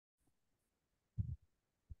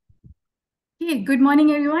Hey, good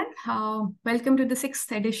morning, everyone. Welcome to the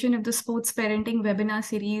sixth edition of the Sports Parenting webinar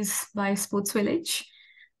series by Sportz Village.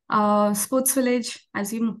 Sportz Village,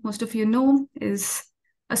 as most of you know, is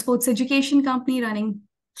a sports education company running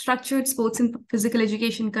structured sports and physical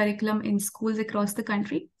education curriculum in schools across the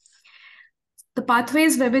country. The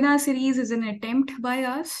PathwayZ webinar series is an attempt by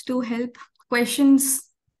us to help questions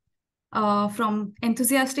from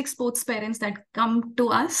enthusiastic sports parents that come to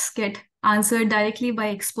us get answered directly by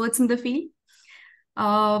experts in the field.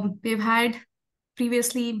 We've had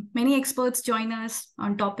previously many experts join us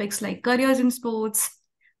on topics like careers in sports,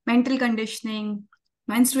 mental conditioning,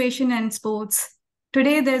 menstruation and sports.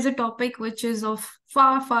 Today, there's a topic which is of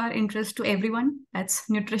far interest to everyone. That's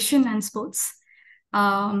nutrition and sports.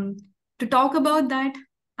 To talk about that,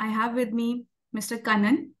 I have with me Mr.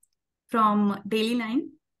 Kannan from Daily 9,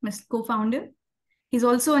 Mr. Co-founder. He's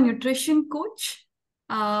also a nutrition coach.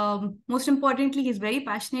 Most importantly, he's very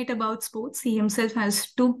passionate about sports. He himself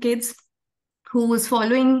has two kids who is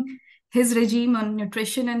following his regime on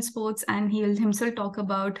nutrition and sports, and he'll himself talk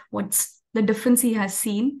about what's the difference he has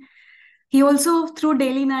seen. He also, through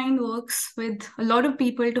Daily 9, works with a lot of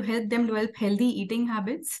people to help them develop healthy eating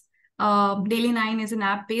habits. Daily 9 is an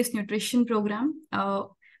app-based nutrition program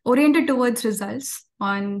oriented towards results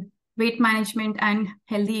on weight management and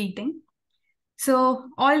healthy eating. So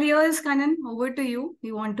all yours, Kannan, over to you.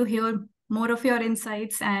 We want to hear more of your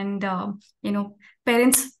insights and,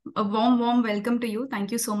 parents, a warm welcome to you.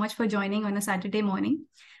 Thank you so much for joining on a Saturday morning.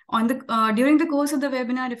 During the course of the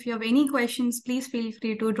webinar, if you have any questions, please feel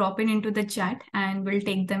free to drop into the chat and we'll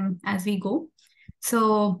take them as we go.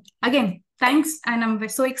 So again, thanks. And I'm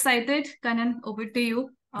so excited. Kannan, over to you.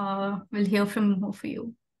 We'll hear from more for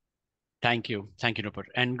you. Thank you, Nupur.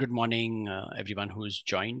 And good morning, everyone who's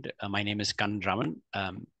joined. My name is Kannan Raman.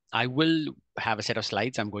 I will have a set of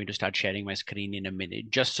slides. I'm going to start sharing my screen in a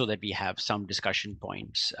minute, just so that we have some discussion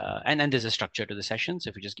points. And then there's a structure to the session.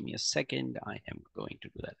 So if you just give me a second, I am going to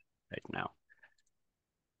do that right now.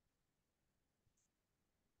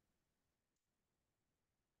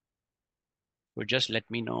 So just let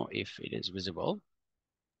me know if it is visible.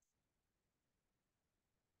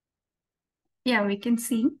 Yeah, we can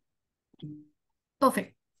see.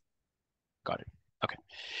 Perfect. Got it. Okay.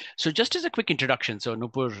 So just as a quick introduction, so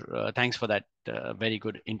Nupur, thanks for that very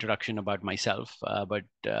good introduction about myself.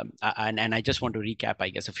 And I just want to recap, I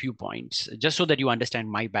guess, a few points, just so that you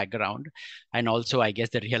understand my background, and also, I guess,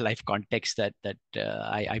 the real life context that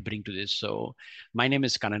I bring to this. So my name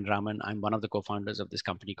is Kannan Raman. I'm one of the co-founders of this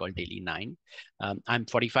company called Daily 9. I'm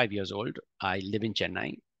 45 years old. I live in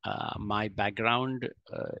Chennai. My background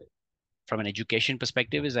from an education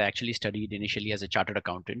perspective is I actually studied initially as a chartered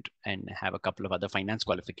accountant and have a couple of other finance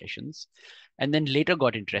qualifications, and then later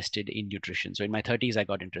got interested in nutrition. So in my 30s, I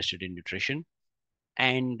got interested in nutrition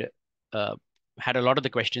and had a lot of the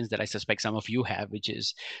questions that I suspect some of you have, which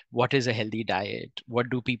is, what is a healthy diet? What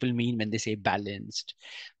do people mean when they say balanced?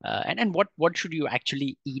 And what should you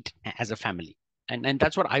actually eat as a family? And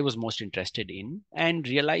that's what I was most interested in, and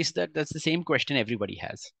realized that that's the same question everybody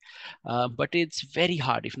has. But it's very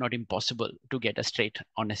hard, if not impossible, to get a straight,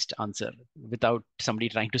 honest answer without somebody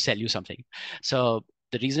trying to sell you something. So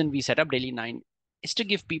the reason we set up Daily 9 is to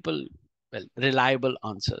give people, well, reliable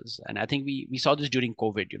answers. And I think we saw this during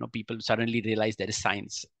COVID. People suddenly realized there is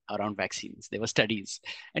science around vaccines. There were studies,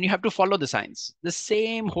 and you have to follow the science. The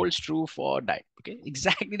same holds true for diet. Okay,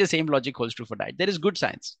 exactly the same logic holds true for diet. There is good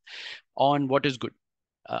science on what is good.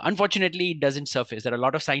 Unfortunately, it doesn't surface. There are a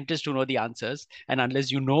lot of scientists who know the answers, and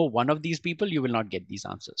unless you know one of these people, you will not get these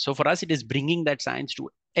answers. So for us, it is bringing that science to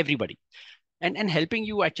everybody and helping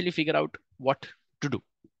you actually figure out what to do.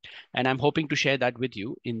 And I'm hoping to share that with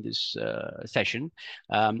you in this session.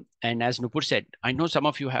 And as Nupur said, I know some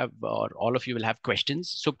of you have, or all of you will have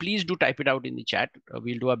questions. So please do type it out in the chat.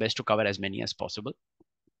 We'll do our best to cover as many as possible.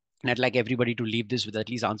 And I'd like everybody to leave this with at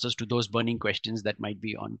least answers to those burning questions that might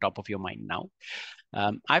be on top of your mind now.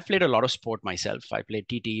 I've played a lot of sport myself. I played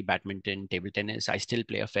TT, badminton, table tennis. I still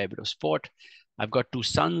play a fair bit of sport. I've got two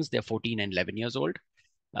sons. They're 14 and 11 years old.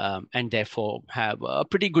 And therefore have a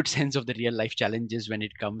pretty good sense of the real life challenges when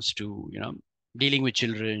it comes to, dealing with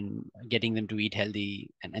children, getting them to eat healthy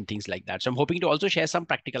and things like that. So I'm hoping to also share some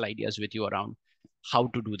practical ideas with you around how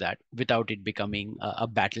to do that without it becoming a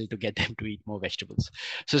battle to get them to eat more vegetables.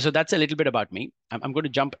 So that's a little bit about me. I'm going to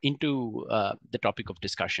jump into the topic of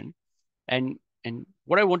discussion. And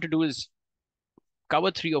what I want to do is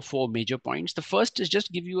cover 3 or 4 major points. The first is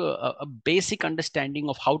just give you a basic understanding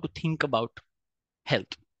of how to think about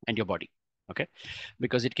health and your body. Okay,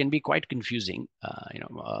 because it can be quite confusing.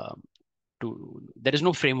 There is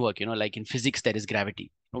no framework. Like in physics, there is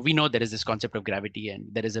gravity. We know there is this concept of gravity, and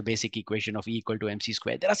there is a basic equation of E equal to mc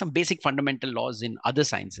squared. There are some basic fundamental laws in other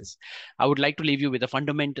sciences. I would like to leave you with a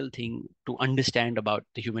fundamental thing to understand about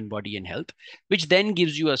the human body and health, which then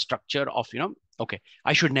gives you a structure of, okay,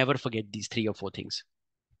 I should never forget these 3 or 4 things.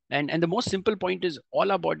 And the most simple point is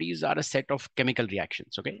all our bodies are a set of chemical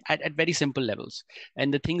reactions, okay, at very simple levels.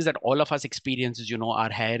 And the things that all of us experience is, our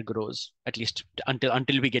hair grows, at least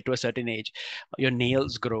until we get to a certain age. Your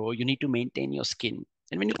nails grow. You need to maintain your skin.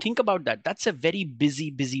 And when you think about that, that's a very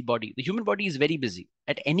busy body. The human body is very busy.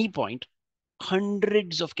 At any point,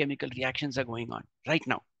 hundreds of chemical reactions are going on right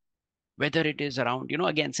now. Whether it is around,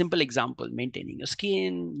 again, simple example, maintaining your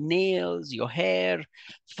skin, nails, your hair,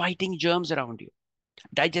 fighting germs around you,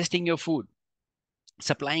 digesting your food,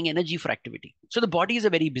 supplying energy for activity. So the body is a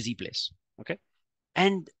very busy place. Okay.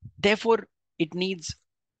 And therefore it needs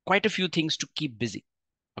quite a few things to keep busy.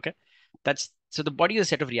 Okay. So the body is a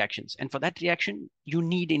set of reactions. And for that reaction, you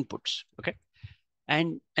need inputs. Okay.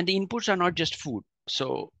 And the inputs are not just food.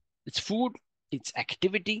 So it's food, it's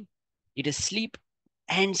activity, it is sleep,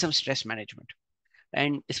 and some stress management.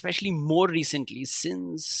 And especially more recently,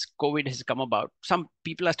 since COVID has come about, some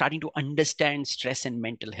people are starting to understand stress and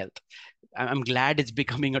mental health. I'm glad it's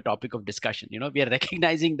becoming a topic of discussion. We are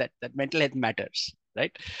recognizing that mental health matters,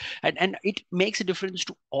 right? And it makes a difference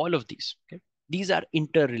to all of these. Okay, these are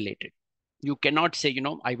interrelated. You cannot say,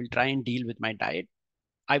 I will try and deal with my diet.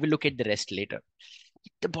 I will look at the rest later.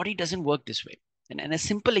 The body doesn't work this way. And a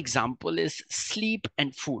simple example is sleep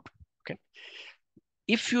and food. Okay,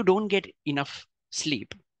 if you don't get enough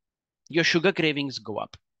sleep, your sugar cravings go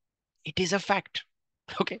up. It is a fact.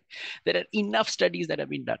 Okay. There are enough studies that have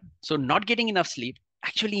been done. So not getting enough sleep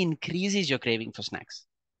actually increases your craving for snacks.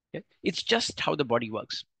 Okay? It's just how the body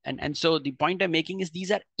works. And so the point I'm making is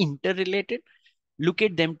these are interrelated. Look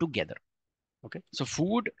at them together. Okay. So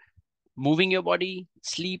food, moving your body,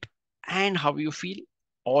 sleep, and how you feel,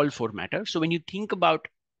 all 4 matter. So when you think about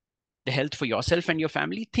the health for yourself and your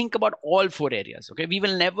family, think about all 4 areas. Okay. We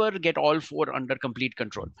will never get all 4 under complete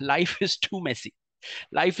control. Life is too messy.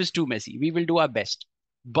 Life is too messy. We will do our best.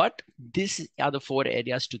 But these are the 4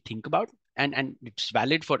 areas to think about. And it's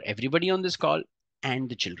valid for everybody on this call and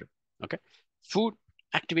the children. Okay. Food,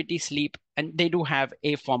 activity, sleep, and they do have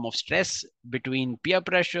a form of stress between peer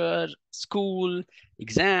pressure, school,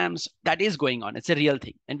 exams. That is going on. It's a real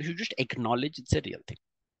thing. And we should just acknowledge it's a real thing.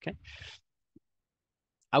 Okay.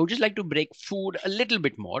 I would just like to break food a little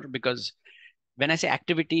bit more, because when I say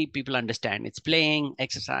activity, people understand it's playing,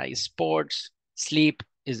 exercise, sports. Sleep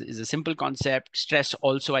is a simple concept. Stress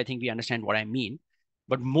also, I think we understand what I mean.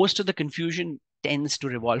 But most of the confusion tends to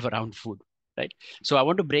revolve around food, right? So I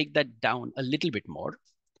want to break that down a little bit more.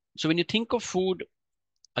 So when you think of food,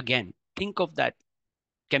 again, think of that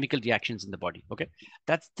chemical reactions in the body, okay?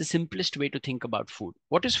 That's the simplest way to think about food.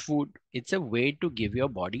 What is food? It's a way to give your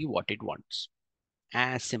body what it wants.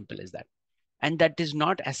 As simple as that. And that is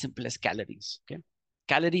not as simple as calories. Okay.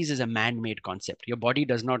 Calories is a man-made concept. Your body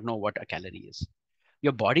does not know what a calorie is.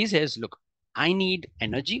 Your body says, look, I need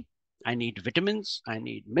energy. I need vitamins. I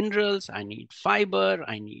need minerals. I need fiber.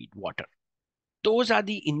 I need water. Those are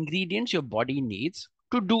the ingredients your body needs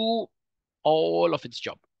to do all of its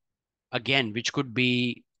job. Again, which could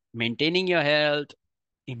be maintaining your health,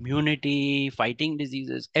 immunity, fighting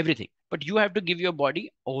diseases, everything. But you have to give your body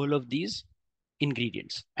all of these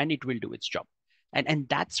ingredients and it will do its job. And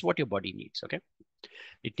that's what your body needs. Okay.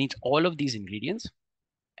 It needs all of these ingredients.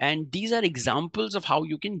 And these are examples of how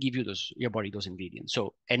you can give your body those ingredients.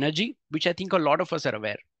 So energy, which I think a lot of us are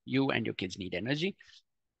aware, you and your kids need energy.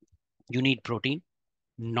 You need protein,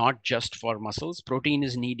 not just for muscles. Protein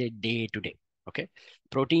is needed day to day. Okay.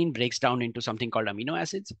 Protein breaks down into something called amino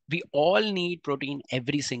acids. We all need protein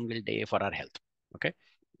every single day for our health. Okay.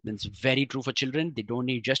 That's very true for children. They don't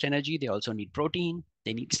need just energy. They also need protein.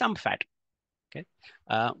 They need some fat. Okay.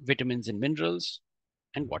 Vitamins and minerals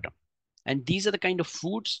and water. And these are the kind of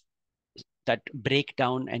foods that break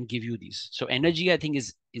down and give you these. So energy, I think,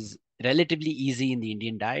 is relatively easy in the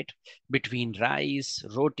Indian diet. Between rice,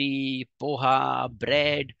 roti, poha,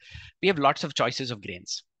 bread, we have lots of choices of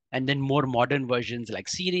grains. And then more modern versions like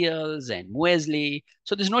cereals and muesli.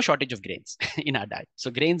 So there's no shortage of grains in our diet.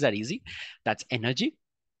 So grains are easy. That's energy.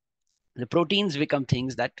 The proteins become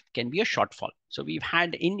things that can be a shortfall. So we've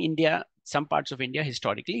had in India, some parts of India,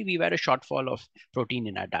 historically, we've had a shortfall of protein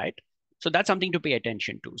in our diet. So that's something to pay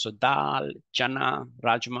attention to. So dal, chana,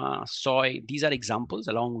 rajma, soy, these are examples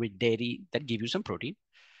along with dairy that give you some protein.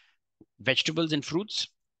 Vegetables and fruits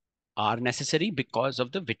are necessary because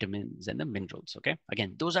of the vitamins and the minerals. Okay.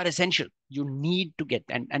 Again, those are essential. You need to get,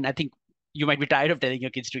 and I think You might be tired of telling your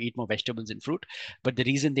kids to eat more vegetables and fruit, but the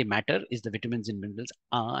reason they matter is the vitamins and minerals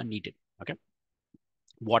are needed. Okay.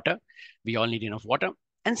 Water, we all need enough water,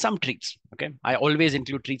 and some treats. Okay. I always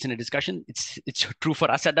include treats in a discussion. It's true for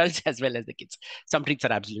us adults as well as the kids. Some treats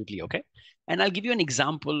are absolutely okay. And I'll give you an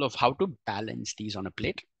example of how to balance these on a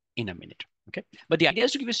plate in a minute. Okay. But the idea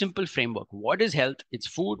is to give you a simple framework. What is health? It's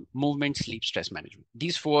food, movement, sleep, stress management.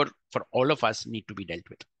 These four for all of us need to be dealt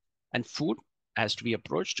with. And food has to be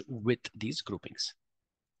approached with these groupings.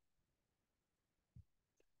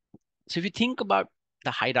 So if you think about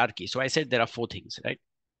the hierarchy, so I said there are four things, right?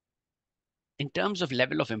 In terms of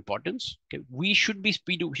level of importance, okay,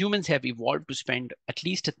 humans have evolved to spend at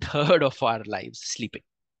least a third of our lives sleeping.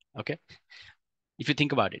 Okay. If you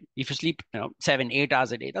think about it, if you sleep, 7, 8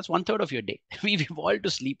 hours a day, that's 1/3 of your day. We've evolved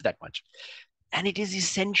to sleep that much. And it is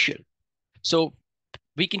essential. So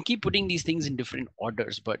we can keep putting these things in different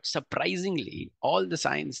orders, but surprisingly, all the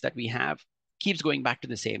science that we have keeps going back to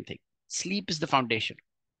the same thing. Sleep is the foundation.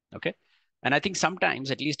 Okay. And I think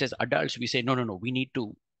sometimes, at least as adults, we say, no, we need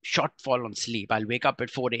to shortfall on sleep. I'll wake up at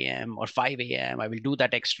 4 a.m. or 5 a.m. I will do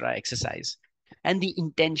that extra exercise. And the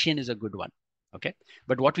intention is a good one. Okay.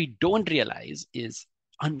 But what we don't realize is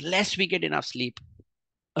unless we get enough sleep,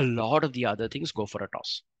 a lot of the other things go for a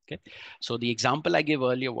toss. Okay. So the example I gave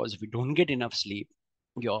earlier was if you don't get enough sleep,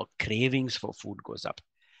 your cravings for food goes up.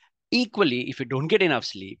 Equally, if you don't get enough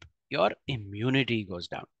sleep, your immunity goes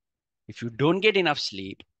down. If you don't get enough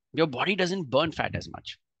sleep, your body doesn't burn fat as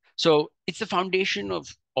much. So it's the foundation of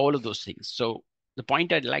all of those things. So the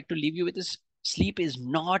point I'd like to leave you with is sleep is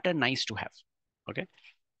not a nice to have. Okay.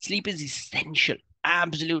 Sleep is essential,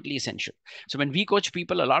 absolutely essential. So when we coach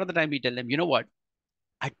people, a lot of the time we tell them, you know what?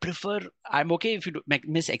 I'm okay if you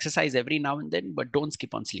miss exercise every now and then, but don't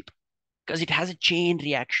skip on sleep because it has a chain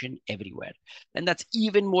reaction everywhere. And that's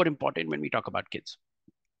even more important when we talk about kids.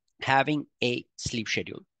 Having a sleep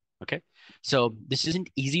schedule. Okay. So this isn't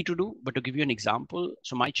easy to do, but to give you an example,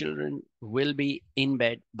 so my children will be in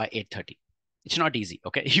bed by 8:30. It's not easy.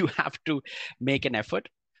 Okay. You have to make an effort.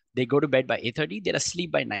 They go to bed by 8:30. They're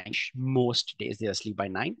asleep by 9. Most days they're asleep by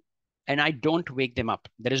 9. And I don't wake them up.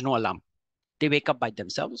 There is no alarm. They wake up by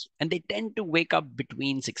themselves and they tend to wake up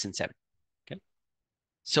between 6 and 7. Okay.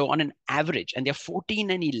 So on an average, and they're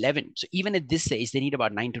 14 and 11. So even at this age, they need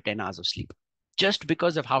about 9 to 10 hours of sleep just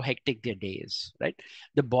because of how hectic their day is, right?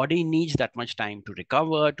 The body needs that much time to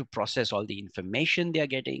recover, to process all the information they are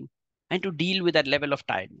getting, and to deal with that level of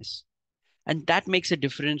tiredness. And that makes a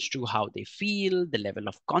difference to how they feel, the level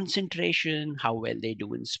of concentration, how well they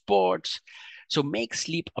do in sports. So make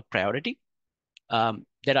sleep a priority.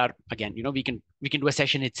 There are, again, we can do a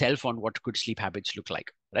session itself on what good sleep habits look like,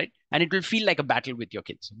 right? And it will feel like a battle with your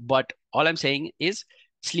kids. But all I'm saying is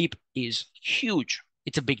sleep is huge.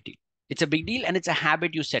 It's a big deal. It's a big deal, and it's a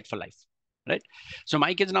habit you set for life, right? So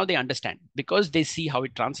my kids now, they understand because they see how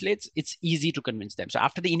it translates. It's easy to convince them. So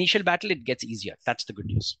after the initial battle, it gets easier. That's the good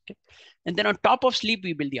news. Okay? And then on top of sleep,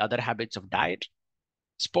 we build the other habits of diet,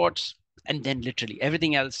 sports, and then literally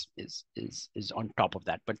everything else is on top of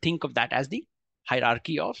that. But think of that as the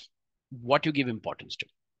hierarchy of what you give importance to.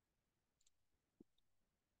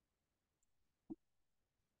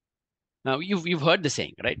 Now you've heard the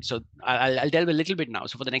saying, right? So I'll delve a little bit now.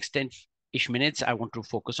 So for the next 10-ish minutes, I want to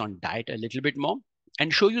focus on diet a little bit more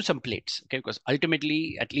and show you some plates, okay? Because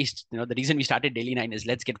ultimately, at least, the reason we started Daily 9 is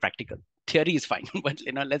let's get practical. Theory is fine, but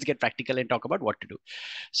let's get practical and talk about what to do.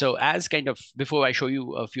 So as kind of, before I show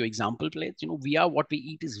you a few example plates, we are what we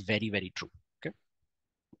eat is very, very true, okay?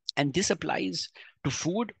 And this applies to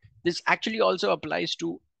food. This actually also applies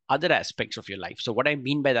to other aspects of your life. So what I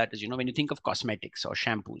mean by that is, when you think of cosmetics or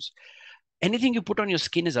shampoos, anything you put on your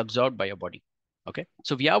skin is absorbed by your body. Okay.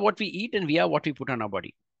 So we are what we eat and we are what we put on our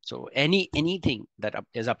body. So anything that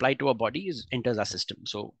is applied to our body enters our system.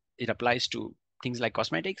 So it applies to things like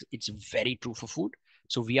cosmetics. It's very true for food.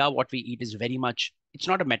 So we are what we eat is very much, it's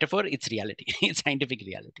not a metaphor, it's reality. It's scientific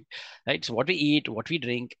reality, right? So what we eat, what we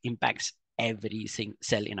drink impacts every single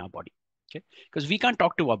cell in our body. Okay. Because we can't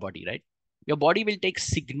talk to our body, right? Your body will take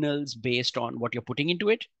signals based on what you're putting into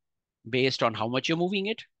it, based on how much you're moving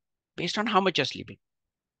it, based on how much you're sleeping.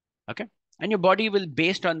 Okay. And your body will,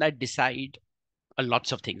 based on that, decide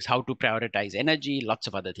lots of things, how to prioritize energy, lots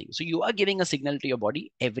of other things. So you are giving a signal to your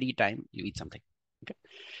body every time you eat something. Okay.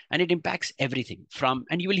 And it impacts everything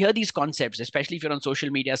and you will hear these concepts, especially if you're on social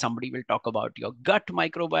media, somebody will talk about your gut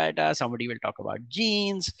microbiota, somebody will talk about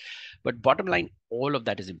genes, but bottom line, all of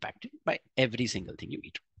that is impacted by every single thing you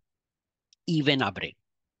eat, even our brain,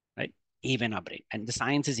 right? Even our brain. And the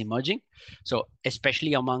science is emerging. So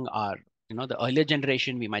especially among our, the earlier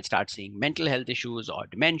generation, we might start seeing mental health issues or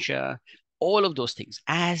dementia. all of those things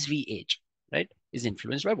as we age, right, is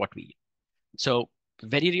influenced by what we eat. So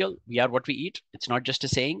very real, we are what we eat. It's not just a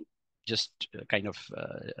saying, just kind of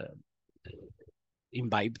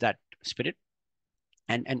imbibe that spirit.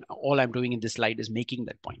 And all I'm doing in this slide is making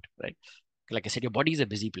that point, right? Like I said, your body is a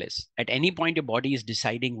busy place. At any point, your body is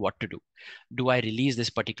deciding what to do. Do I release this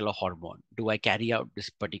particular hormone? Do I carry out this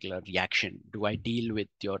particular reaction? Do I deal with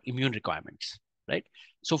your immune requirements, right?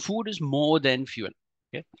 So food is more than fuel,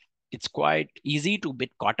 okay? It's quite easy to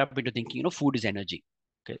get caught up into thinking, food is energy,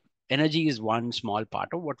 okay? Energy is one small part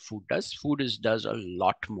of what food does. Does a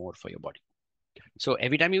lot more for your body. So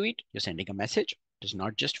every time you eat, you're sending a message. It's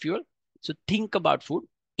not just fuel. So think about food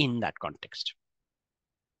in that context.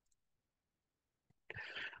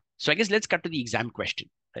 So I guess let's cut to the exam question,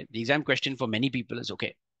 right? The exam question for many people is,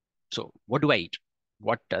 okay, so what do I eat?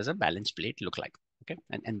 What does a balanced plate look like? Okay,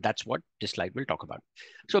 and that's what this slide will talk about.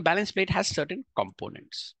 So a balanced plate has certain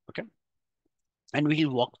components, okay? And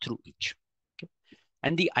we'll walk through each, okay?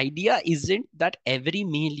 And the idea isn't that every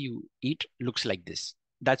meal you eat looks like this.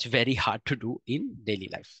 That's very hard to do in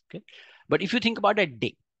daily life, okay? But if you think about a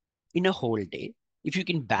day, in a whole day, if you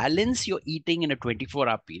can balance your eating in a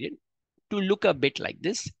 24-hour period to look a bit like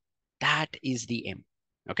this, that is the aim,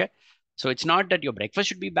 okay? So it's not that your breakfast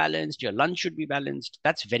should be balanced, your lunch should be balanced.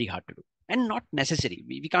 That's very hard to do and not necessary.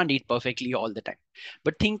 We can't eat perfectly all the time.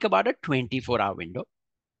 But think about a 24-hour window.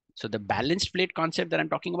 So the balanced plate concept that I'm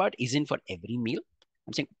talking about isn't for every meal.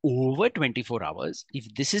 I'm saying over 24 hours, if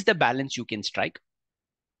this is the balance you can strike,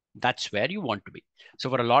 that's where you want to be. So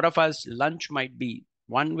for a lot of us, lunch might be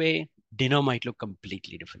one way, dinner might look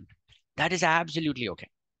completely different. That is absolutely okay.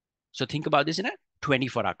 So think about this in a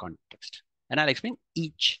 24-hour context. And I'll explain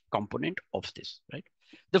each component of this, right?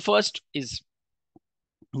 The first is,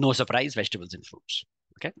 no surprise, vegetables and fruits,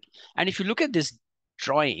 okay? And if you look at this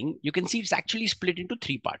drawing, you can see it's actually split into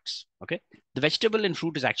 3 parts, okay? The vegetable and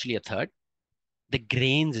fruit is actually a third. The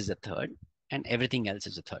grains is a third, and everything else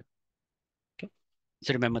is a third.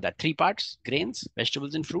 So remember that 3 parts: grains,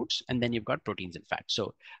 vegetables, and fruits, and then you've got proteins and fats.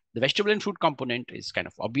 So the vegetable and fruit component is kind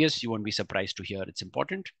of obvious. You won't be surprised to hear it's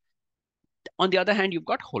important. On the other hand, you've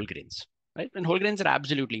got whole grains, right? And whole grains are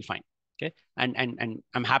absolutely fine. Okay. And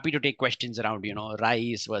I'm happy to take questions around,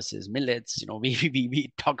 rice versus millets.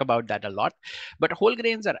 We talk about that a lot, but whole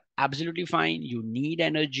grains are absolutely fine. You need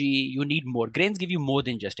energy. You need more. Grains give you more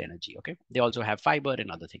than just energy. Okay. They also have fiber and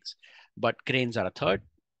other things, but grains are a third.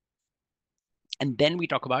 And then we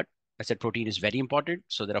talk about, I said protein is very important.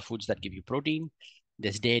 So there are foods that give you protein.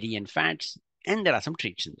 There's dairy and fats, and there are some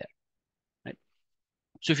treats in there, right?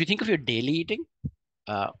 So if you think of your daily eating,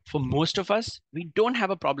 for most of us, we don't have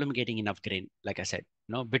a problem getting enough grain. Like I said,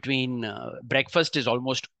 between breakfast is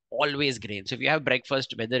almost always grain. So if you have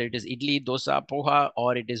breakfast, whether it is idli, dosa, poha,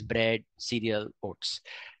 or it is bread, cereal, oats,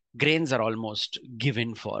 grains are almost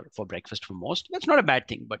given for breakfast for most. That's not a bad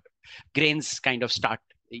thing, but grains kind of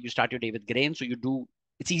you start your day with grains. So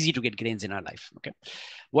it's easy to get grains in our life. Okay.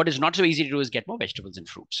 What is not so easy to do is get more vegetables and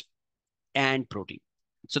fruits and protein.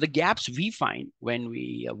 So the gaps we find when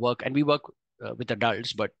we work with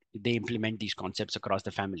adults, but they implement these concepts across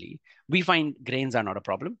the family, we find grains are not a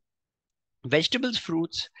problem. Vegetables,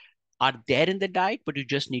 fruits are there in the diet, but you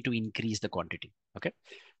just need to increase the quantity. Okay.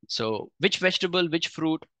 So which vegetable, which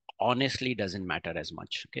fruit, honestly doesn't matter as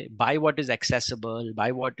much. Okay. Buy what is accessible,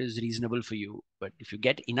 buy what is reasonable for you. But if you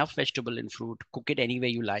get enough vegetable and fruit, cook it any way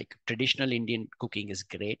you like. Traditional Indian cooking is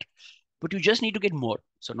great, but you just need to get more.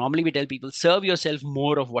 So normally we tell people, serve yourself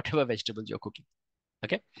more of whatever vegetables you're cooking.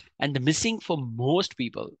 Okay. And the missing for most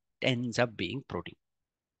people ends up being protein.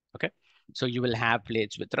 Okay. So you will have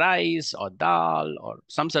plates with rice or dal or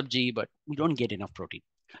some sabji, but you don't get enough protein.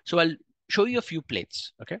 So I'll show you a few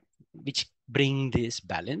plates, okay, which bring this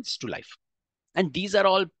balance to life. And these are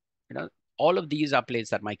all of these are plates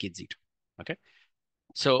that my kids eat. Okay.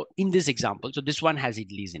 So in this example, so this one has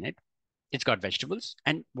idlis in it. It's got vegetables.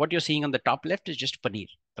 And what you're seeing on the top left is just paneer.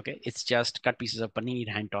 Okay. It's just cut pieces of paneer,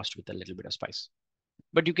 hand tossed with a little bit of spice.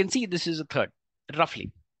 But you can see this is a third,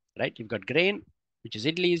 roughly, right? You've got grain, which is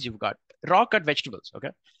idlis. You've got raw cut vegetables. Okay.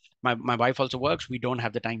 My wife also works. We don't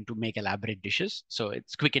have the time to make elaborate dishes. So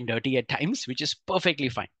it's quick and dirty at times, which is perfectly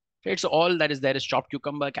fine. Okay. So all that is there is chopped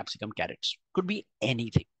cucumber, capsicum, carrots. Could be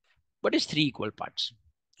anything, but it's 3 equal parts.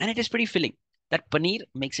 And it is pretty filling. That paneer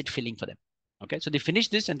makes it filling for them. Okay. So they finish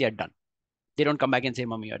this and they are done. They don't come back and say,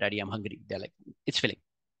 Mommy or Daddy, I'm hungry. They're like, it's filling.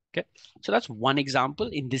 Okay. So that's one example.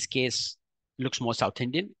 In this case, looks more South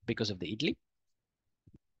Indian because of the idli.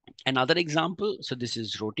 Another example, so this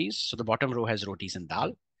is rotis. So the bottom row has rotis and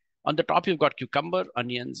dal. On the top, you've got cucumber,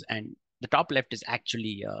 onions, and the top left is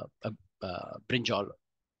actually a brinjal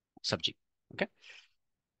sabji. Okay.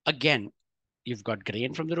 Again, you've got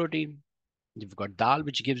grain from the roti, you've got dal,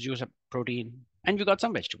 which gives you some protein, and you've got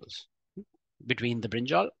some vegetables between the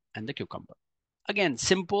brinjal and the cucumber. Again,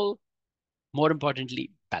 simple, more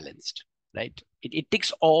importantly, balanced, right? It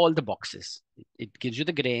ticks all the boxes. It gives you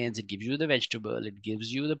the grains, it gives you the vegetable, it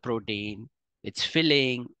gives you the protein, it's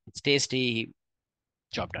filling, it's tasty,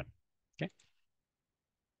 job done. Okay.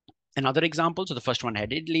 Another example. So the first one had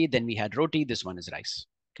idli, then we had roti, this one is rice.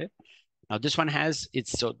 Okay. Now this one has,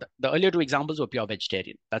 it's so the earlier two examples were pure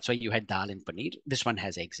vegetarian. That's why you had dal and paneer. This one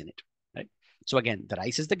has eggs in it, right? So again, the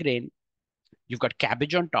rice is the grain. You've got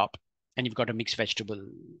cabbage on top, and you've got a mixed vegetable.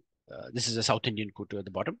 This is a South Indian kutu at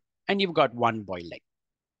the bottom, and you've got one boiled egg,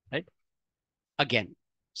 right? Again,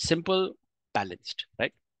 simple, balanced,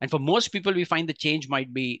 right? And for most people, we find the change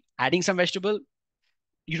might be adding some vegetable.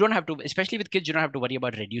 You don't have to, especially with kids, you don't have to worry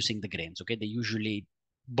about reducing the grains. Okay, they usually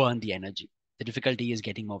burn the energy. The difficulty is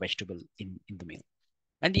getting more vegetable in the meal,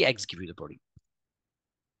 and the eggs give you the protein.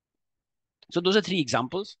 So those are three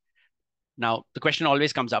examples. Now, the question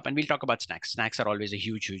always comes up, and we'll talk about snacks. Snacks are always a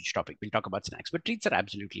huge, huge topic. We'll talk about snacks, but treats are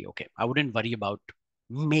absolutely okay. I wouldn't worry about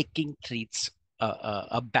making treats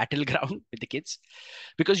a battleground with the kids,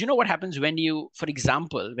 because you know what happens when you, for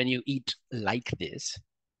example, when you eat like this,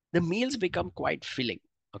 the meals become quite filling,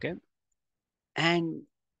 okay? And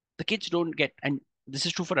the kids don't get, and this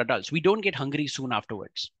is true for adults, we don't get hungry soon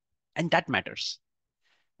afterwards. And that matters.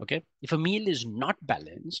 Okay. If a meal is not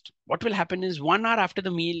balanced, what will happen is 1 hour after the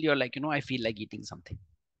meal, you're like, I feel like eating something.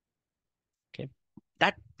 Okay.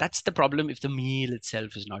 That's the problem if the meal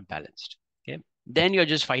itself is not balanced. Okay. Then you're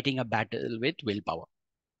just fighting a battle with willpower.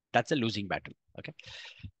 That's a losing battle. Okay.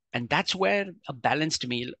 And that's where a balanced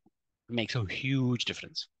meal makes a huge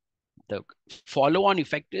difference. The follow-on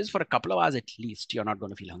effect is for a couple of hours at least, you're not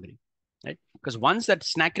going to feel hungry, right? Because once that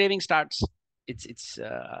snack craving starts, it's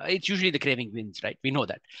usually the craving wins, right? We know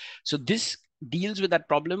that. So this deals with that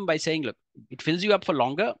problem by saying, look, it fills you up for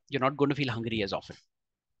longer. You're not going to feel hungry as often,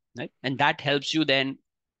 right? And that helps you then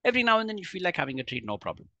every now and then you feel like having a treat, no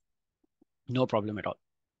problem. No problem at all.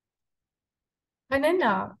 And then,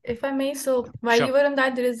 if I may, so while Sure. you were on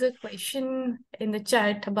that, there is a question in the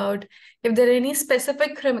chat about if there are any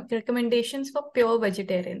specific recommendations for pure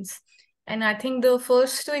vegetarians. And I think the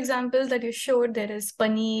first two examples that you showed, there is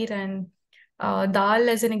paneer and dal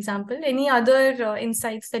as an example. Any other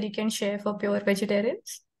insights that you can share for pure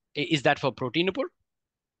vegetarians? Is that for protein, Nupur?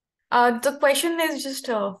 The question is just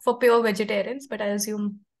for pure vegetarians, but I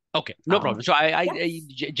assume. Okay, no problem. So Yeah. I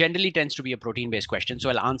generally tends to be a protein-based question. So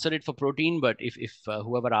I'll answer it for protein, but if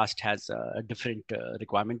whoever asked has a different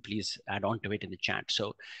requirement, please add on to it in the chat.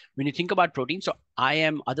 So when you think about protein, so I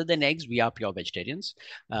am, other than eggs, we are pure vegetarians.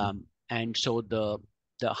 And so the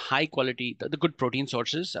high quality, the good protein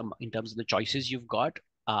sources in terms of the choices you've got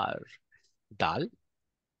are dal,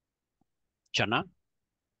 chana,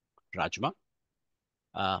 rajma.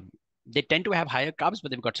 They tend to have higher carbs,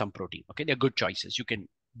 but they've got some protein. Okay, they're good choices. You can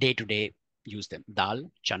day to day use them. Dal,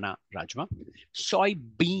 chana, rajma.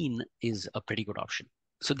 Soybean is a pretty good option.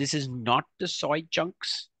 So this is not the soy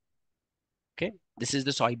chunks. Okay, this is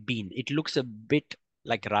the soybean. It looks a bit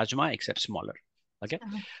like rajma except smaller. Okay,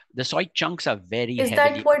 the soy chunks are very Is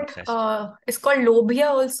heavily that what processed. is called lobia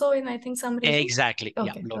also in, I think, some regions? Exactly. Yeah,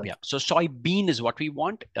 Okay, lobia. okay. So soybean is what we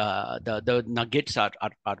want. The nuggets are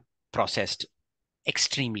processed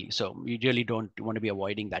extremely. So you really don't want to be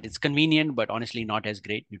avoiding that. It's convenient, but honestly not as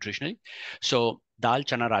great nutritionally. So dal,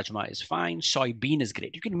 chana, rajma is fine. Soybean is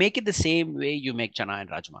great. You can make it the same way you make chana and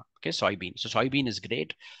rajma. Okay, soybean. So soybean is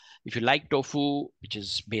great. If you like tofu, which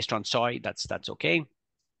is based on soy, that's okay.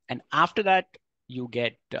 And after that, you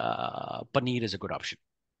get paneer is a good option.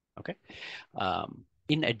 Okay.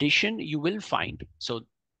 In addition, you will find, so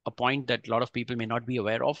a point that a lot of people may not be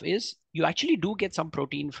aware of is you actually do get some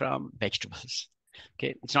protein from vegetables.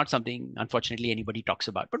 Okay, it's not something, unfortunately, anybody talks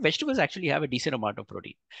about, but vegetables actually have a decent amount of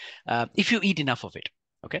protein if you eat enough of it.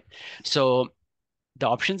 Okay, so the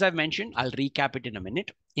options I've mentioned, I'll recap it in a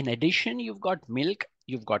minute. In addition, you've got milk,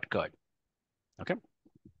 you've got curd. Okay,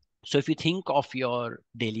 so if you think of your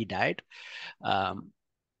daily diet, I'll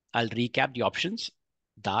recap the options: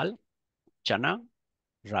 dal, chana,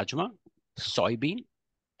 rajma, soybean,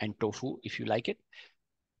 and tofu if you like it,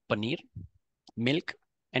 paneer, milk,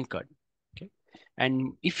 and curd. Okay,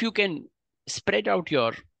 and if you can spread out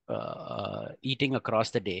your eating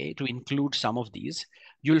across the day to include some of these,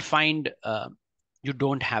 you'll find you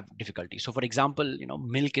don't have difficulty. So, for example,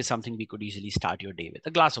 milk is something we could easily start your day with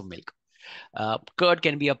a glass of milk. Curd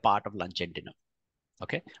can be a part of lunch and dinner.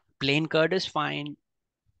 Okay, plain curd is fine.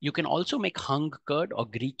 You can also make hung curd or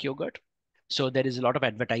Greek yogurt. So there is a lot of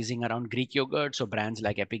advertising around Greek yogurt. So brands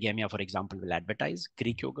like Epigamia, for example, will advertise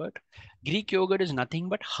Greek yogurt. Greek yogurt is nothing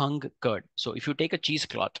but hung curd. So if you take a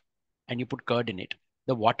cheesecloth and you put curd in it,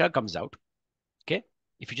 the water comes out. Okay.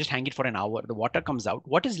 If you just hang it for an hour, the water comes out.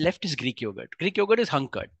 What is left is Greek yogurt. Greek yogurt is hung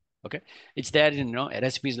curd. Okay. It's there in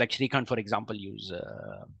recipes like Srikhand, for example, use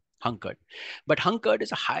hung curd. But hung curd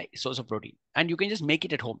is a high source of protein and you can just make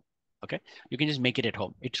it at home. Okay. You can just make it at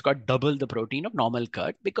home. It's got double the protein of normal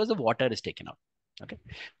curd because the water is taken out. Okay.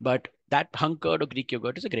 But that hung curd or Greek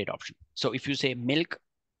yogurt is a great option. So if you say milk,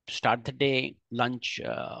 start the day, lunch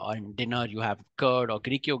or dinner, you have curd or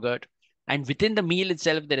Greek yogurt. And within the meal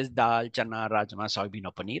itself, there is dal, chana, rajma, soybean,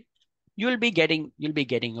 or paneer. You'll be getting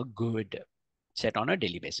a good set on a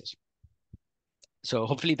daily basis. So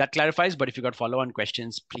hopefully that clarifies. But if you got follow-on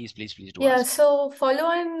questions, please do Yeah, ask. so follow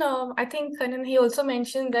on, I think Kanan, he also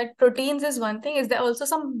mentioned that proteins is one thing. Is there also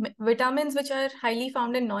some vitamins which are highly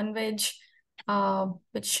found in non-veg,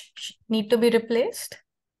 which need to be replaced?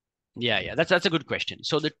 Yeah, that's a good question.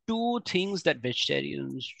 So the two things that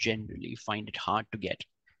vegetarians generally find it hard to get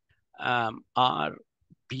are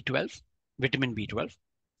B12, vitamin B12.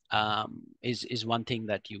 Is one thing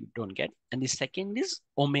that you don't get, and the second is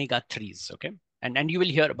omega 3s. Okay, and you will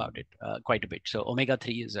hear about it quite a bit. So omega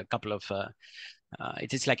 3 is a couple of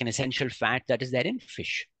it is like an essential fat that is there in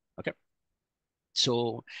fish. Okay,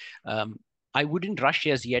 so I wouldn't rush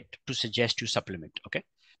as yet to suggest you supplement. Okay,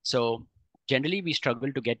 so generally we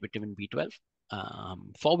struggle to get vitamin B12.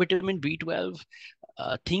 For vitamin B12,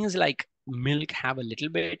 things like milk have a little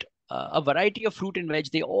bit. A variety of fruit and veg,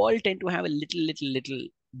 they all tend to have a little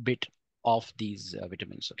bit of these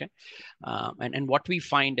vitamins. Okay, and what we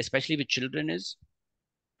find, especially with children, is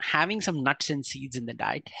having some nuts and seeds in the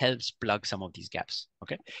diet helps plug some of these gaps.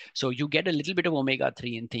 Okay, so you get a little bit of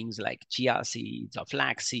omega-3 in things like chia seeds or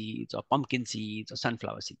flax seeds or pumpkin seeds or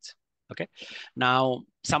sunflower seeds. Okay, now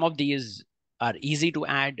some of these are easy to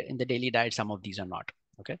add in the daily diet, some of these are not.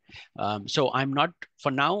 Okay, so I'm not,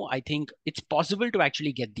 for now, I think it's possible to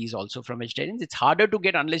actually get these also from vegetarians. It's harder to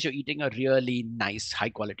get unless you're eating a really nice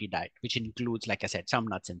high quality diet, which includes, like I said, some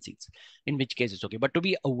nuts and seeds, in which case it's okay. But to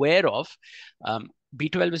be aware of,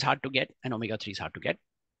 B12 is hard to get and omega-3 is hard to get.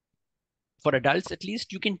 For adults, at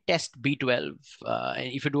least, you can test B12.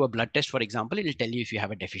 If you do a blood test, for example, it will tell you if you have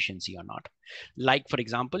a deficiency or not. Like, for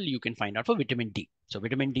example, you can find out for vitamin D. So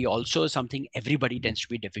vitamin D also is something everybody tends to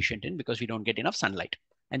be deficient in because we don't get enough sunlight.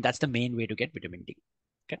 And that's the main way to get vitamin D.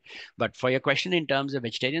 Okay. But for your question in terms of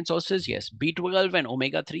vegetarian sources, yes, B12 and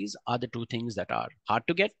omega-3s are the two things that are hard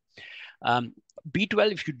to get.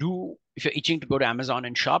 B12, if you're itching to go to Amazon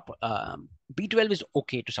and shop, B12 is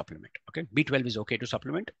okay to supplement. Okay, B12 is okay to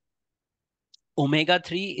supplement.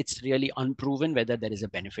 Omega-3, it's really unproven whether there is a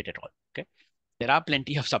benefit at all. Okay, there are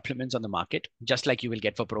plenty of supplements on the market, just like you will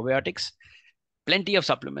get for probiotics. Plenty of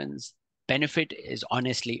supplements. Benefit is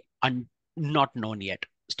honestly not known yet.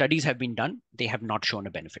 Studies have been done; they have not shown a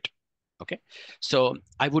benefit. Okay, so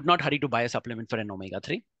I would not hurry to buy a supplement for an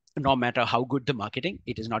omega-3. No matter how good the marketing,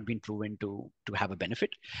 it has not been proven to have a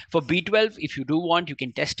benefit. For B12, if you do want, you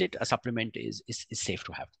can test it. A supplement is safe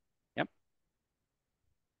to have. Yeah.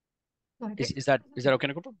 Is that okay,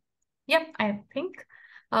 Nakul? Yep, I think.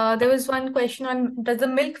 There was one question on, does the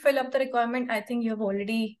milk fill up the requirement? I think you have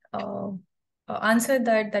already answered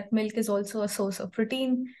that milk is also a source of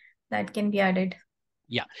protein that can be added.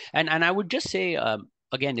 Yeah, and I would just say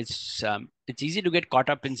again, it's easy to get caught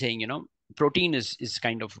up in saying, protein is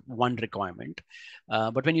kind of one requirement,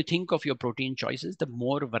 but when you think of your protein choices, the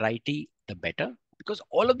more variety, the better. Because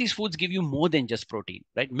all of these foods give you more than just protein,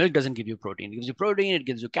 right? Milk doesn't give you protein. It gives you protein, it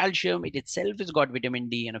gives you calcium. It itself has got vitamin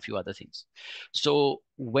D and a few other things. So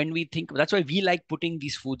when we think, that's why we like putting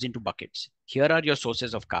these foods into buckets. Here are your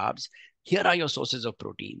sources of carbs. Here are your sources of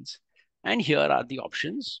proteins. And here are the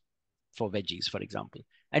options for veggies, for example.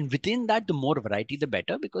 And within that, the more variety, the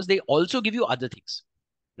better, because they also give you other things,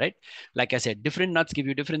 right? Like I said, different nuts give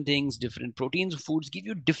you different things, different proteins, foods give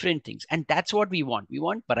you different things. And that's what we want. We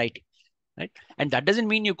want variety. Right? And that doesn't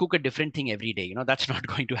mean you cook a different thing every day. That's not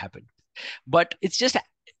going to happen. But it's just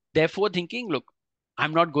therefore thinking, look,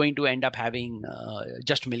 I'm not going to end up having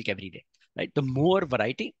just milk every day. Right? The more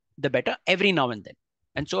variety, the better every now and then.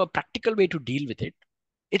 And so a practical way to deal with it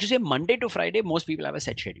is to say Monday to Friday, most people have a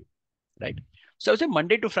set schedule. Right? So I would say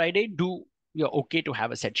Monday to Friday, you're okay to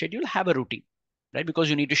have a set schedule, have a routine. Right? Because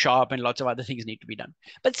you need to shop and lots of other things need to be done.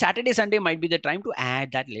 But Saturday, Sunday might be the time to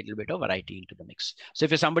add that little bit of variety into the mix. So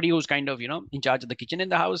if you're somebody who's kind of, in charge of the kitchen in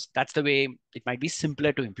the house, that's the way it might be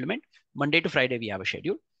simpler to implement. Monday to Friday, we have a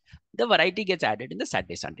schedule. The variety gets added in the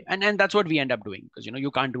Saturday, Sunday. And that's what we end up doing because,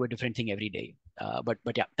 you can't do a different thing every day. But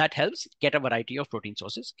yeah, that helps get a variety of protein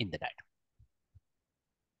sources in the diet.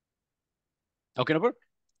 Okay, Nupur?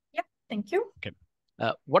 Yeah, thank you. Okay.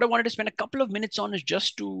 What I wanted to spend a couple of minutes on is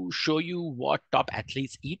just to show you what top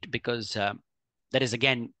athletes eat, because that is,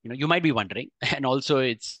 again, you might be wondering, and also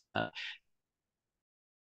it's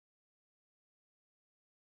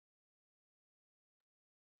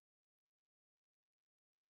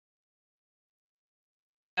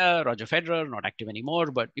Roger Federer, not active anymore,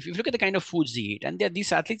 but if you look at the kind of foods they eat, and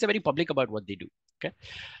these athletes are very public about what they do. Okay,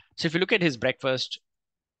 so if you look at his breakfast,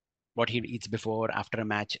 what he eats before, after a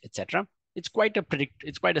match, etc., it's quite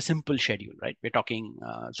a simple schedule, right? We're talking.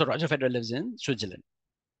 So Roger Federer lives in Switzerland.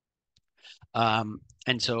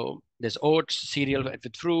 And so there's oats, cereal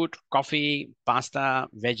with fruit, coffee, pasta,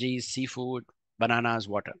 veggies, seafood, bananas,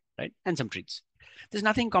 water, right? And some treats. There's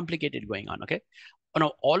nothing complicated going on, okay?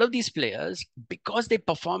 Now, all of these players, because they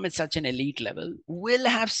perform at such an elite level, will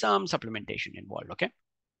have some supplementation involved, okay?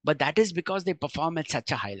 But that is because they perform at such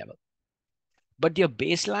a high level. But their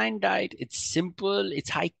baseline diet, it's simple, it's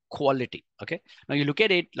high quality, okay? Now you look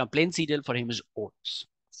at it, now plain cereal for him is oats,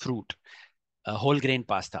 fruit, whole grain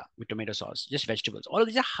pasta with tomato sauce, just vegetables. All of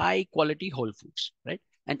these are high quality whole foods, right?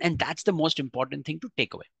 And that's the most important thing to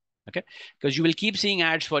take away, okay? Because you will keep seeing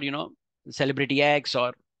ads for, celebrity X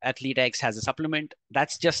or athlete X has a supplement.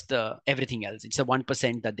 That's just everything else. It's the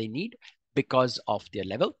 1% that they need because of their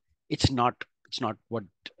level. It's not what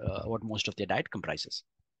most of their diet comprises.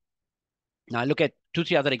 Now look at 2,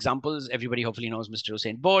 3 other examples. Everybody hopefully knows Mr.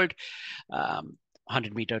 Usain Bolt,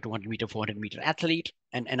 100 meter, 200 meter, 400 meter athlete.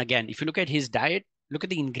 And again, if you look at his diet, look at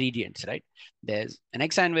the ingredients, right? There's an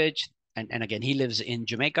egg sandwich. And again, he lives in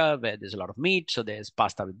Jamaica where there's a lot of meat. So there's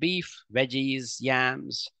pasta with beef, veggies,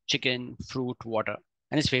 yams, chicken, fruit, water.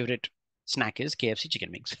 And his favorite snack is KFC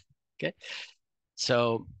chicken wings. Okay.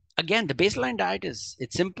 So again, the baseline diet it's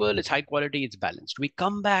simple, it's high quality, it's balanced. We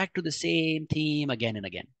come back to the same theme again and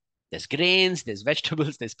again. There's grains, there's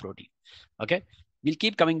vegetables, there's protein. Okay. We'll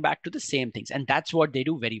keep coming back to the same things. And that's what they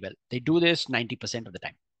do very well. They do this 90% of the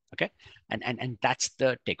time. Okay. And that's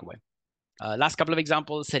the takeaway. Last couple of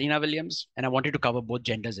examples, Serena Williams, and I wanted to cover both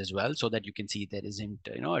genders as well so that you can see there isn't,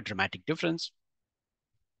 a dramatic difference.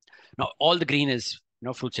 Now, all the green is,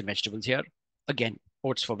 fruits and vegetables here. Again,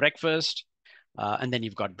 oats for breakfast. And then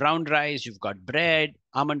you've got brown rice, you've got bread,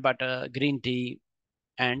 almond butter, green tea,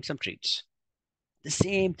 and some treats. The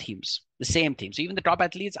same themes, the same themes. So even the top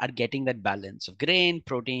athletes are getting that balance of grain,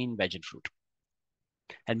 protein, veg, and fruit.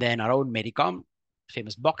 And then our own Mary Kom,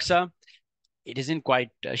 famous boxer, it isn't quite,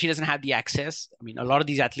 she doesn't have the access. I mean, a lot of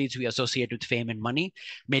these athletes we associate with fame and money.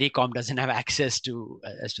 Mary Kom doesn't have access to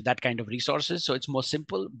as to that kind of resources. So it's more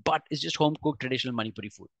simple, but it's just home cooked traditional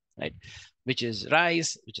Manipuri food, right? Which is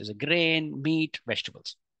rice, which is a grain, meat,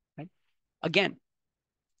 vegetables, right? Again,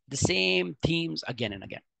 the same themes again and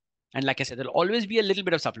again. And like I said, there'll always be a little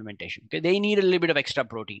bit of supplementation. Okay, they need a little bit of extra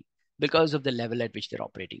protein because of the level at which they're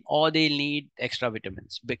operating, or they need extra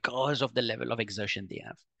vitamins because of the level of exertion they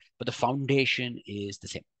have. But the foundation is the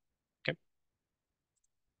same. Okay.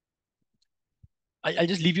 I'll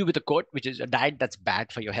just leave you with a quote, which is a diet that's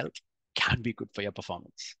bad for your health can be good for your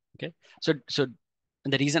performance. Okay. So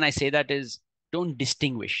and the reason I say that is don't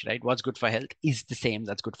distinguish, right? What's good for health is the same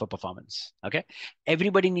that's good for performance. Okay.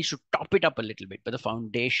 Everybody needs to top it up a little bit, but the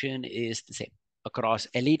foundation is the same across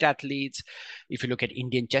elite athletes. If you look at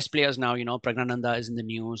Indian chess players now, Pragnananda is in the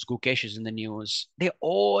news, Gukesh is in the news. They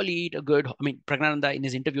all eat a good, I mean, Pragnananda in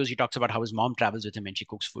his interviews, he talks about how his mom travels with him and she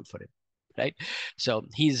cooks food for him, right? So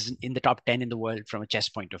he's in the top 10 in the world from a chess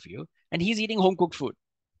point of view, and he's eating home cooked food.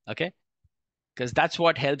 Okay. Because that's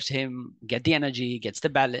what helps him get the energy, gets the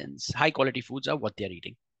balance. High quality foods are what they're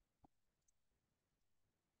eating.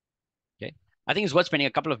 Okay. I think it's worth spending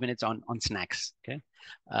a couple of minutes on snacks. Okay.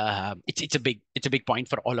 It's a big point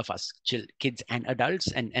for all of us, kids and adults.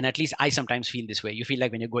 And at least I sometimes feel this way. You feel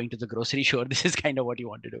like when you're going to the grocery store, this is kind of what you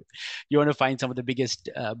want to do. You want to find some of the biggest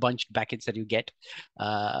bunched packets that you get,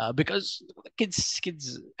 because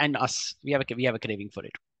kids and us, we have a craving for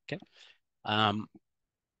it. Okay. Um,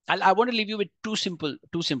 I want to leave you with two simple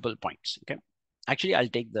points. Okay. Actually,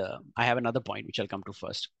 I have another point which I'll come to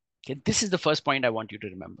first. Okay. This is the first point I want you to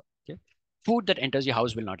remember. Okay. Food that enters your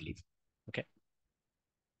house will not leave. Okay.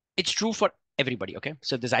 It's true for everybody. Okay.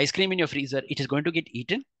 So there's ice cream in your freezer. It is going to get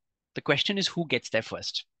eaten. The question is who gets there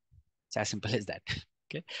first. It's as simple as that.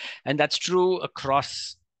 Okay. And that's true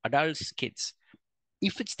across adults, kids.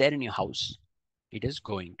 If it's there in your house, it is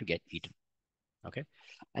going to get eaten. Okay.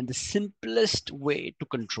 And the simplest way to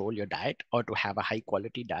control your diet or to have a high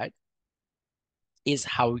quality diet is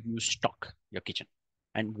how you stock your kitchen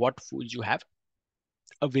and what foods you have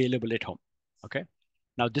available at home. Okay.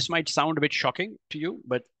 Now, this might sound a bit shocking to you,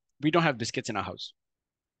 but we don't have biscuits in our house.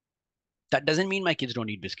 That doesn't mean my kids don't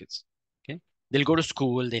eat biscuits. Okay. They'll go to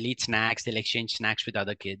school, they'll eat snacks, they'll exchange snacks with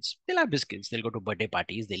other kids. They'll have biscuits. They'll go to birthday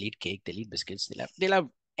parties, they'll eat cake, they'll eat biscuits, they'll have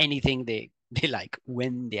anything they like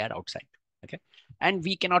when they are outside. Okay. And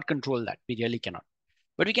we cannot control that. We really cannot.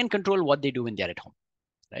 But we can control what they do when they're at home.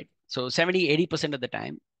 Right. So 70, 80% of the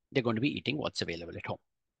time, they're going to be eating what's available at home.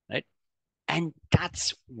 Right. And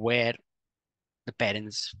that's where the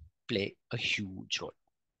parents play a huge role.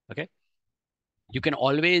 Okay. You can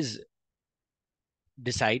always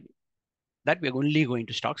decide that we're only going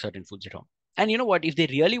to stock certain foods at home. And you know what? If they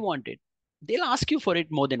really want it, they'll ask you for it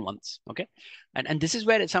more than once. Okay. And this is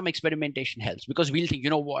where some experimentation helps, because we'll think, you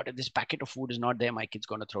know what, if this packet of food is not there, my kid's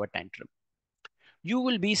going to throw a tantrum. You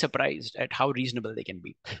will be surprised at how reasonable they can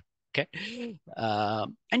be. Okay.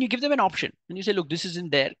 And you give them an option and you say, look, this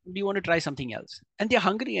isn't there. Do you want to try something else? And they're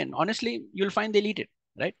hungry. And honestly, you'll find they'll eat it.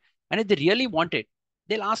 Right. And if they really want it,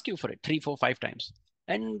 they'll ask you for it 3, 4, 5 times.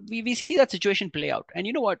 And we see that situation play out. And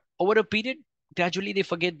you know what? Over a period, gradually they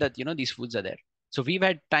forget that, these foods are there. So we've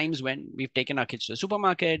had times when we've taken our kids to a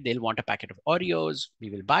supermarket, they'll want a packet of Oreos, we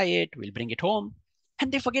will buy it, we'll bring it home,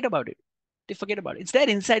 and they forget about it. They forget about it. It's there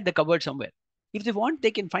inside the cupboard somewhere. If they want,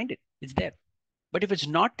 they can find it. It's there. But if it's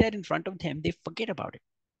not there in front of them, they forget about it,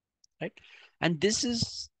 right? And this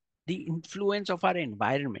is the influence of our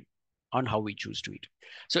environment on how we choose to eat.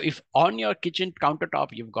 So if on your kitchen countertop,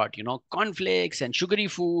 you've got, cornflakes and sugary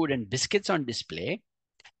food and biscuits on display,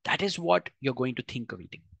 that is what you're going to think of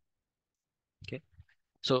eating. Okay.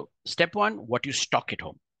 So step 1, what you stock at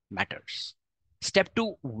home matters. Step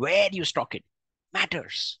 2, where you stock it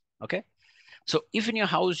matters. Okay. So if in your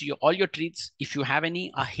house, all your treats, if you have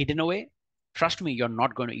any, are hidden away, trust me, you're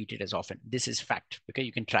not going to eat it as often. This is fact. Okay.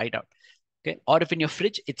 You can try it out. Okay. Or if in your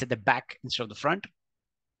fridge, it's at the back instead of the front,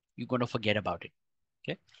 you're going to forget about it.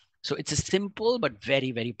 Okay. So it's a simple but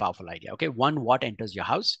very, very powerful idea. Okay. 1, what enters your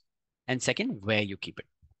house, and 2nd, where you keep it.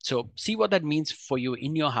 So see what that means for you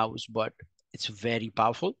in your house, but it's very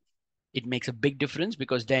powerful. It makes a big difference,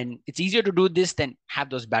 because then it's easier to do this than have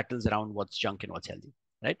those battles around what's junk and what's healthy,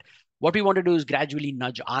 right? What we want to do is gradually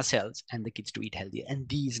nudge ourselves and the kids to eat healthier. And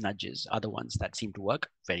these nudges are the ones that seem to work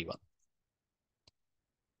very well.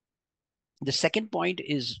 The second point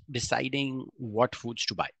is deciding what foods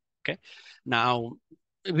to buy. Okay. Now,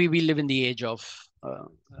 we live in the age of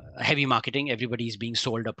heavy marketing. Everybody is being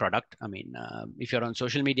sold a product. I mean, if you're on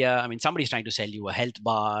social media, I mean, somebody's trying to sell you a health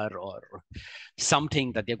bar or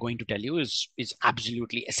something that they're going to tell you is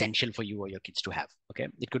absolutely essential for you or your kids to have. Okay.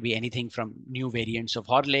 It could be anything from new variants of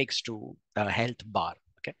Horlicks to a health bar.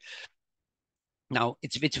 Okay. Now,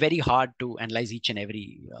 it's very hard to analyze each and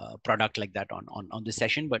every product like that on this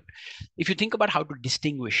session. But if you think about how to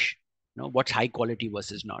distinguish, what's high quality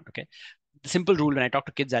versus not. Okay. The simple rule, when I talk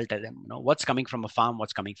to kids, I'll tell them, what's coming from a farm,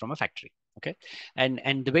 what's coming from a factory. Okay.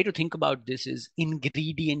 And the way to think about this is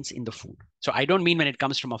ingredients in the food. So I don't mean when it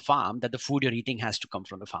comes from a farm that the food you're eating has to come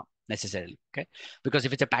from the farm necessarily. Okay. Because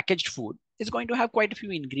if it's a packaged food, it's going to have quite a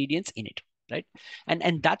few ingredients in it. Right.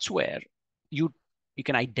 And that's where you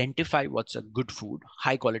can identify what's a good food,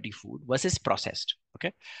 high quality food versus processed.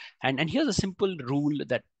 Okay. And here's a simple rule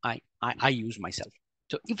that I use myself.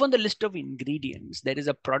 So if on the list of ingredients, there is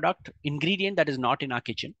a ingredient that is not in our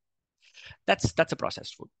kitchen, that's a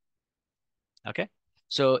processed food. Okay.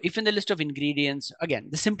 So if in the list of ingredients, again,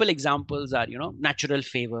 the simple examples are, natural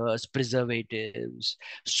flavors, preservatives,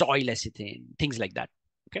 soy lecithin, things like that.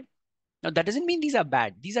 Okay. Now that doesn't mean these are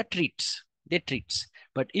bad. These are treats. They're treats.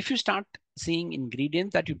 But if you start seeing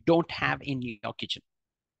ingredients that you don't have in your kitchen,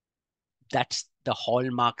 that's the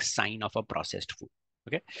hallmark sign of a processed food.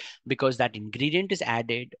 Okay. Because that ingredient is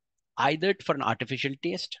added either for an artificial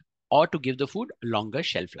taste or to give the food longer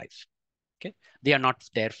shelf life. Okay. They are not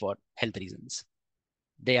there for health reasons.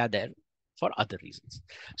 They are there for other reasons.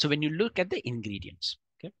 So when you look at the ingredients,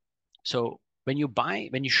 okay. So when you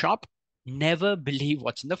shop, never believe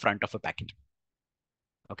what's in the front of a packet.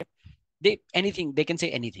 Okay. They can say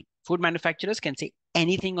anything. Food manufacturers can say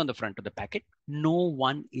anything on the front of the packet. No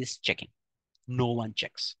one is checking. No one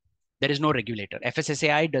checks. There is no regulator.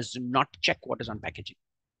 FSSAI does not check what is on packaging.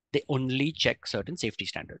 They only check certain safety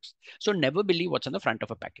standards. So never believe what's on the front of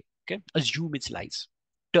a packet. Okay. Assume it's lies.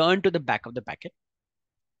 Turn to the back of the packet.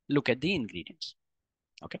 Look at the ingredients.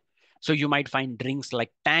 Okay. So you might find drinks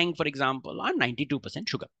like Tang, for example, are 92%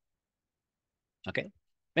 sugar. Okay.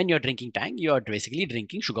 When you're drinking Tang, you're basically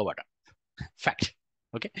drinking sugar water. Fact.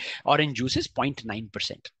 Okay. Orange juice is 0.9%.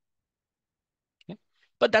 Okay.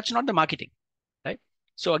 But that's not the marketing, right?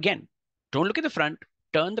 So again, don't look at the front,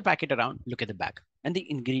 turn the packet around, look at the back. And the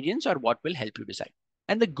ingredients are what will help you decide.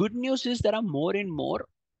 And the good news is there are more and more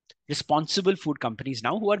responsible food companies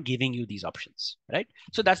now who are giving you these options, right?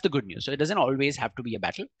 So that's the good news. So it doesn't always have to be a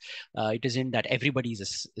battle. It isn't that everybody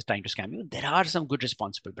is trying to scam you. There are some good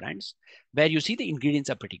responsible brands where you see the ingredients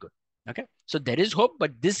are pretty good. Okay, so there is hope,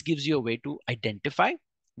 but this gives you a way to identify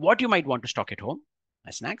what you might want to stock at home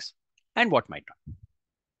as snacks and what might not.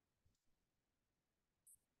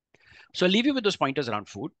 So I'll leave you with those pointers around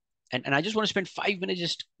food. And I just want to spend 5 minutes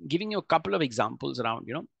just giving you a couple of examples around,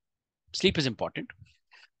 sleep is important.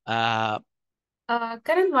 Karan,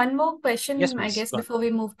 one more Yes, question, I please. guess, before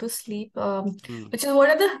we move to sleep, Hmm. which is what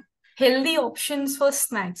are the healthy options for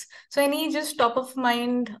snacks? So any just top of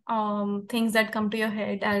mind things that come to your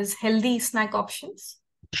head as healthy snack options?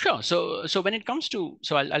 Sure. So when it comes to,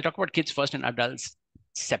 so I'll talk about kids first and adults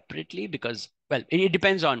separately because, well, it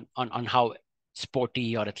depends on how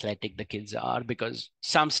sporty or athletic the kids are, because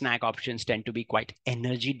some snack options tend to be quite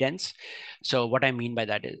energy dense. So what I mean by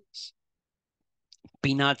that is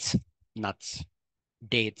peanuts, nuts,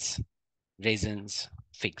 dates, raisins,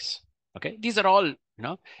 figs. Okay, these are all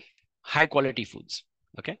high quality foods.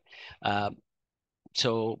 Okay, uh,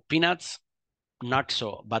 so peanuts, nuts,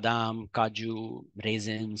 so badam, kaju,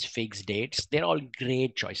 raisins, figs, dates, they're all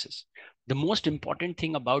great choices. The most important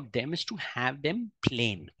thing about them is to have them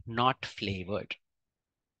plain, not flavored.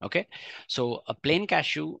 Okay, so a plain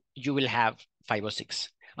cashew you will have 5 or 6.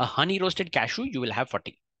 A honey roasted cashew you will have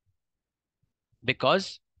 40,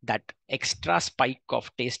 because that extra spike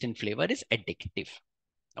of taste and flavor is addictive.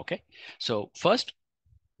 Okay, so first,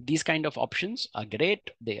 these kind of options are great,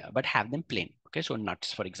 but have them plain. Okay, so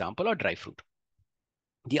nuts, for example, or dry fruit.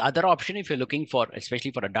 The other option, if you're looking for,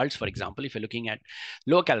 especially for adults, for example, if you're looking at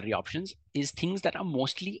low calorie options, is things that are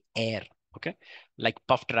mostly air. Okay, like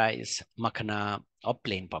puffed rice, makhana, or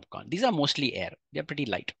plain popcorn. These are mostly air. They're pretty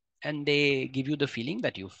light, and they give you the feeling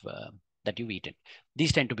that you've eaten.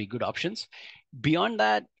 These tend to be good options. Beyond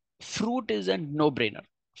that, fruit is a no-brainer.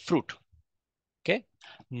 Fruit. Okay,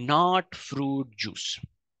 not fruit juice.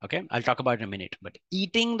 Okay, I'll talk about it in a minute. But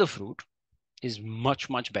eating the fruit is much,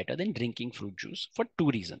 much better than drinking fruit juice for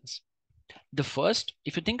 2 reasons. The first,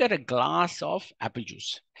 if you think of a glass of apple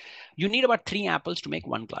juice, you need about 3 apples to make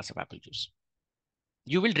 1 glass of apple juice.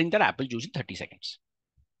 You will drink that apple juice in 30 seconds.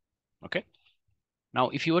 Okay. Now,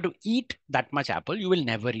 if you were to eat that much apple, you will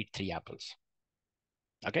never eat 3 apples.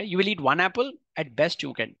 Okay. You will eat 1 apple. At best,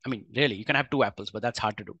 you can, I mean, really, you can have 2 apples, but that's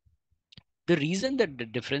hard to do. The reason that the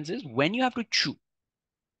difference is when you have to chew,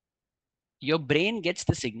 your brain gets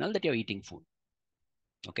the signal that you're eating food.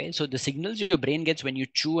 Okay, so the signals your brain gets when you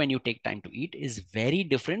chew and you take time to eat is very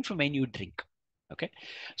different from when you drink. Okay,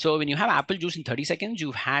 so when you have apple juice in 30 seconds,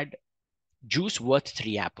 you've had juice worth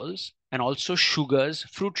 3 apples, and also sugars,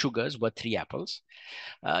 fruit sugars worth 3 apples.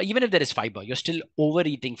 Even if there is fiber, you're still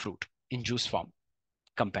overeating fruit in juice form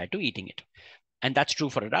compared to eating it. And that's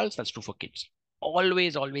true for adults, that's true for kids.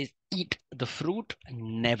 Always, always eat the fruit,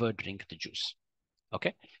 never drink the juice.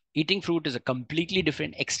 Okay, eating fruit is a completely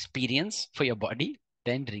different experience for your body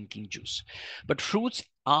than drinking juice, but fruits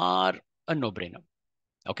are a no-brainer.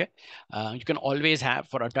 Okay, you can always have,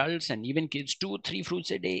 for adults and even kids, 2-3 fruits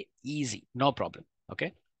a day, easy, no problem.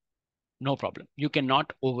 Okay, no problem. You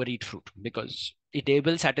cannot overeat fruit because it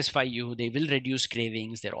will satisfy you, they will reduce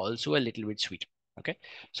cravings, they're also a little bit sweet. Okay,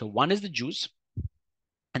 so one is the juice,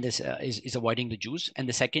 and this is avoiding the juice, and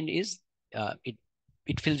the second is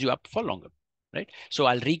it fills you up for longer, right? So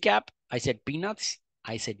I'll recap. I said peanuts,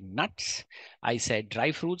 I said nuts, I said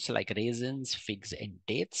dry fruits like raisins, figs, and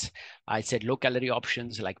dates. I said low calorie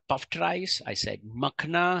options like puffed rice. I said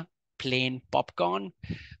makhna, plain popcorn,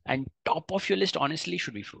 and top of your list honestly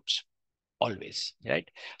should be fruits, always, right?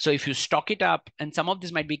 So if you stock it up, and some of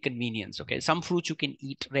this might be convenience. Okay, some fruits you can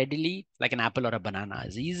eat readily, like an apple or a banana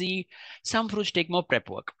is easy. Some fruits take more prep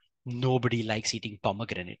work. Nobody likes eating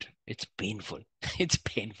pomegranate. It's painful. It's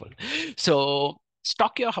painful. So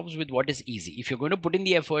stock your house with what is easy. If you're going to put in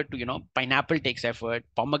the effort to, pineapple takes effort,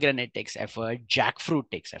 pomegranate takes effort, jackfruit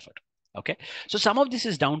takes effort. Okay, so some of this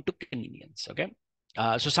is down to convenience. Okay,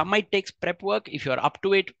 so some might take prep work. If you're up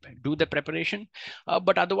to it, do the preparation.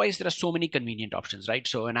 But otherwise, there are so many convenient options, right?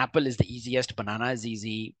 So an apple is the easiest, banana is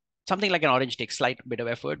easy. Something like an orange takes slight bit of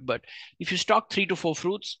effort, but if you stock 3 to 4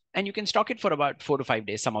 fruits, and you can stock it for about 4 to 5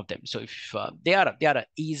 days, some of them. So if they are an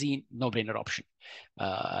easy no-brainer option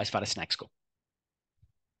as far as snacks go.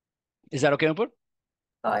 Is that okay, Nupur?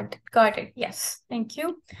 Got it. Yes, thank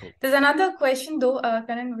you. Cool. There's another question though,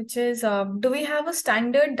 Karan, which is, do we have a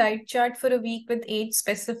standard diet chart for a week with age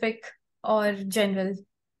specific or general?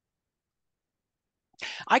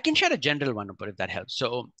 I can share a general one, Nupur, if that helps.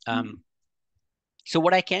 So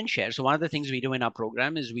what I can share, so one of the things we do in our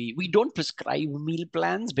program is we don't prescribe meal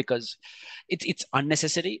plans because it's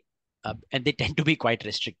unnecessary. and they tend to be quite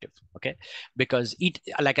restrictive. Okay, because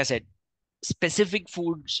like I said, specific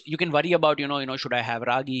foods you can worry about. Should I have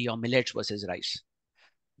ragi or millets versus rice?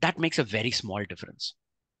 That makes a very small difference.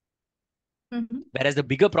 Whereas the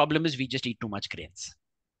bigger problem is we just eat too much grains.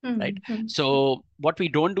 Right. So what we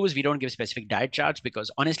don't do is we don't give specific diet charts because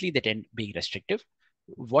honestly, they tend to be restrictive.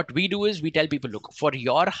 What we do is we tell people, look, for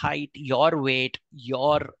your height, your weight,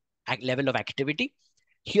 your level of activity,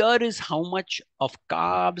 here is how much of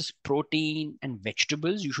carbs, protein, and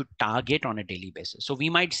vegetables you should target on a daily basis. So we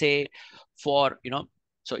might say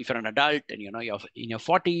so if you're an adult and you're in your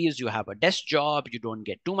 40s, you have a desk job, you don't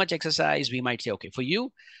get too much exercise, we might say, okay, for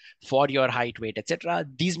you, for your height, weight, etc.,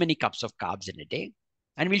 these many cups of carbs in a day.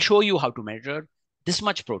 And we'll show you how to measure this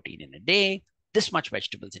much protein in a day, this much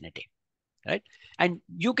vegetables in a day, right? And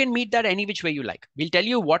you can meet that any which way you like. We'll tell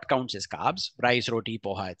you what counts as carbs, rice, roti,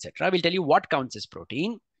 poha, etc. We'll tell you what counts as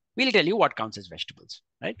protein. We'll tell you what counts as vegetables,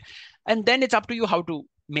 right? And then it's up to you how to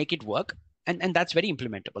make it work. And that's very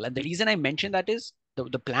implementable. And the reason I mention that is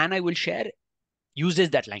the plan I will share uses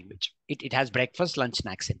that language. It has breakfast, lunch,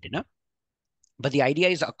 snacks, and dinner. But the idea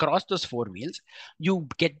is across those 4 meals, you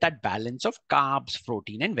get that balance of carbs,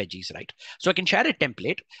 protein, and veggies, right? So I can share a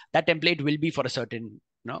template. That template will be for a certain,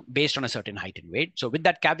 based on a certain height and weight. So with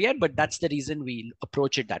that caveat, but that's the reason we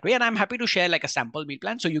approach it that way. And I'm happy to share like a sample meal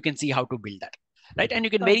plan so you can see how to build that, right? And you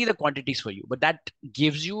can vary the quantities for you, but that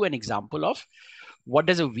gives you an example of what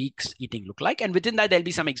does a week's eating look like? And within that, there'll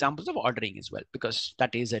be some examples of ordering as well, because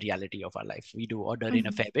that is a reality of our life. We do order in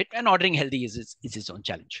a fair bit, and ordering healthy is its own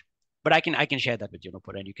challenge. But I can share that with you,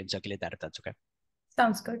 Nupur, and you can circulate that if that's okay.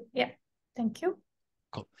 Sounds good. Yeah. Thank you.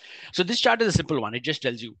 Cool. So this chart is a simple one. It just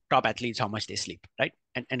tells you top athletes, how much they sleep, right?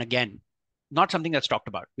 And again, not something that's talked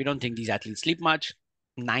about. We don't think these athletes sleep much.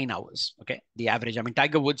 9 hours. Okay. The average, I mean,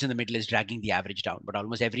 Tiger Woods in the middle is dragging the average down, but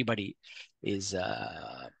almost everybody is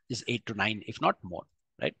 8 to 9, if not more.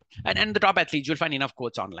 Right. And the top athletes, you'll find enough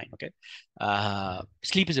quotes online. Okay.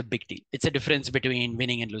 Sleep is a big deal. It's a difference between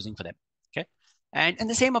winning and losing for them. Okay. And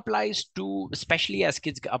the same applies to, especially as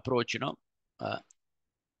kids approach,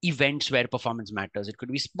 events where performance matters. It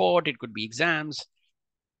could be sport, it could be exams.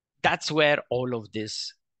 That's where all of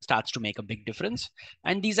this starts to make a big difference.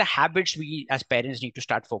 And these are habits we as parents need to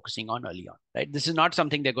start focusing on early on, right? This is not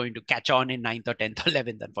something they're going to catch on in 9th or 10th or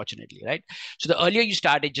 11th, unfortunately, right? So the earlier you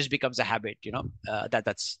start, it just becomes a habit,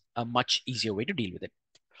 that's a much easier way to deal with it.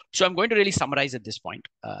 So I'm going to really summarize at this point,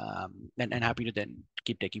 and happy to then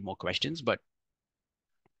keep taking more questions. But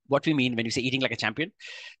what we mean when you say eating like a champion,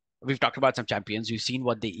 we've talked about some champions. We've seen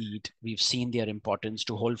what they eat. We've seen their importance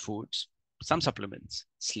to whole foods, some supplements,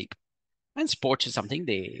 sleep. And sports is something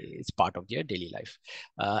it's part of their daily life.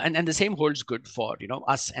 And the same holds good for,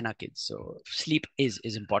 us and our kids. So sleep is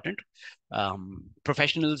important.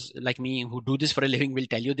 Professionals like me who do this for a living will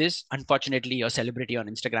tell you this. Unfortunately, your celebrity on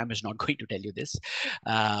Instagram is not going to tell you this.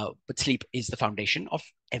 But sleep is the foundation of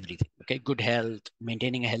everything. Okay. Good health,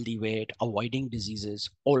 maintaining a healthy weight, avoiding diseases,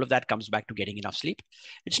 all of that comes back to getting enough sleep.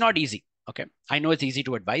 It's not easy. Okay. I know it's easy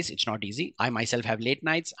to advise. It's not easy. I myself have late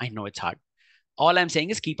nights. I know it's hard. All I'm saying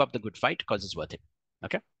is keep up the good fight because it's worth it.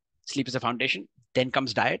 Okay. Sleep is a foundation. Then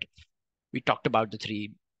comes diet. We talked about the 3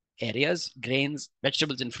 areas: grains,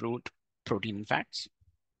 vegetables and fruit, protein and fats.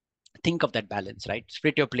 Think of that balance, right?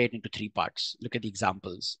 Split your plate into 3 parts. Look at the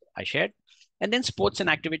examples I shared. And then sports and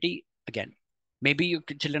activity. Again, maybe your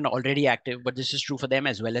children are already active, but this is true for them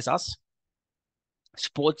as well as us.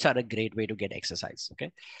 Sports are a great way to get exercise.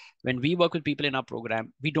 Okay. When we work with people in our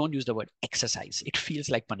program, we don't use the word exercise. It feels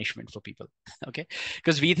like punishment for people. Okay.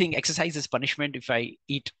 Because we think exercise is punishment if I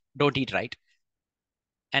don't eat right.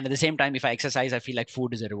 And at the same time, if I exercise, I feel like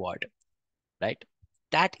food is a reward. Right.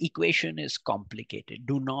 That equation is complicated.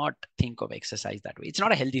 Do not think of exercise that way. It's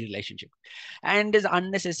not a healthy relationship. And there's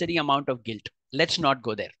unnecessary amount of guilt. Let's not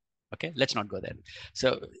go there. Okay. Let's not go there.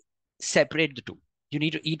 So separate the two. You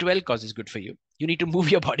need to eat well because it's good for you. You need to move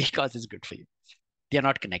your body because it's good for you. They are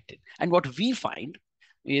not connected. And what we find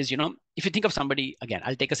is, if you think of somebody, again,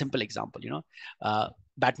 I'll take a simple example,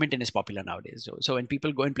 badminton is popular nowadays. So when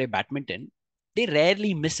people go and play badminton, they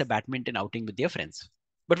rarely miss a badminton outing with their friends.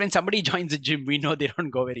 But when somebody joins a gym, we know they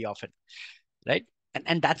don't go very often, right?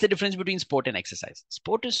 And that's the difference between sport and exercise.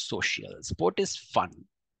 Sport is social. Sport is fun.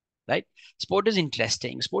 Right? Sport is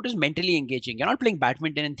interesting. Sport is mentally engaging. You're not playing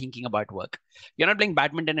badminton and thinking about work. You're not playing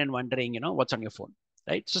badminton and wondering, what's on your phone,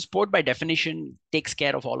 right? So sport by definition takes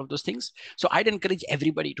care of all of those things. So I'd encourage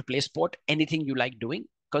everybody to play sport, anything you like doing,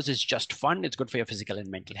 because it's just fun. It's good for your physical and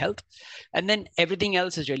mental health. And then everything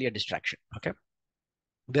else is really a distraction. Okay.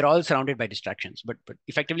 We're all surrounded by distractions, but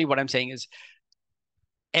effectively what I'm saying is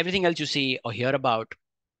everything else you see or hear about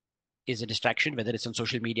is a distraction, whether it's on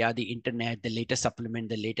social media, the internet, the latest supplement,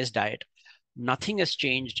 the latest diet. Nothing has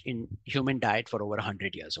changed in human diet for over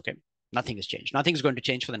 100 years. Okay, nothing has changed. Nothing's going to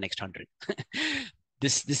change for the next 100.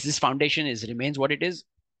 This foundation remains what it is.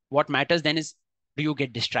 What matters then is, do you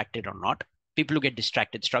get distracted or not? People who get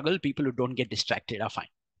distracted struggle. People who don't get distracted are fine.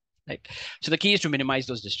 Right. So the key is to minimize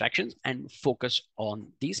those distractions and focus on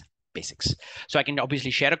these basics. So I can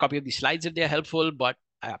obviously share a copy of these slides if they're helpful, but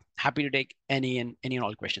I'm happy to take any and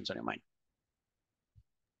all questions on your mind.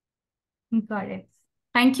 Got it.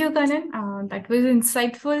 Thank you, Kanan. That was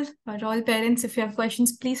insightful. For all parents, if you have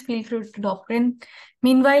questions, please feel free to drop in.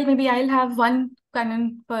 Meanwhile, maybe I'll have one,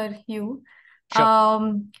 Kanan, for you.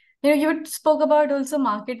 Sure. You spoke about also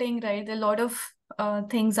marketing, right? There are a lot of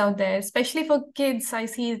things out there, especially for kids. I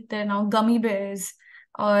see there are now gummy bears,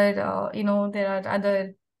 or there are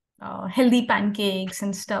other healthy pancakes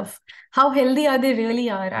and stuff. How healthy are they really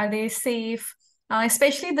are? Are they safe?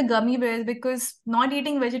 Especially the gummy bears, because not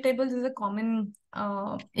eating vegetables is a common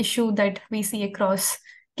issue that we see across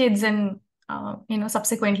kids and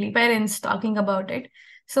subsequently parents talking about it.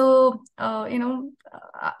 So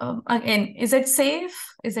again, is it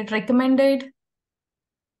safe? Is it recommended?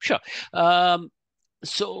 Sure.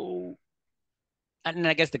 So, and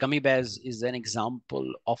I guess the gummy bears is an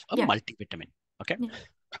example of a multivitamin. Okay. Yeah.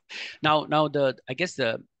 Now I guess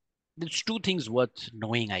there's two things worth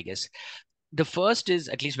knowing, I guess. The first is,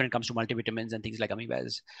 at least when it comes to multivitamins and things like gummy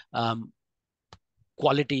bears,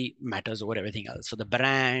 quality matters over everything else. So the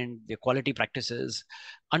brand, the quality practices,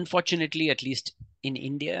 unfortunately, at least in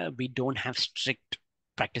India, we don't have strict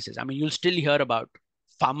practices. I mean, you'll still hear about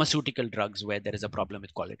pharmaceutical drugs where there is a problem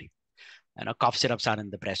with quality. And cough syrups are in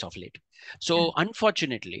the press of late. So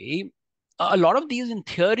unfortunately, a lot of these in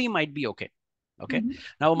theory might be okay. Okay.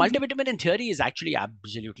 Now, a multivitamin in theory is actually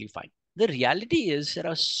absolutely fine. The reality is there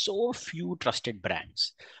are so few trusted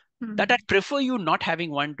brands that I'd prefer you not having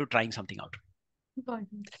one to trying something out.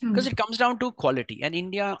 Because it comes down to quality. And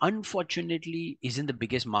India, unfortunately, isn't the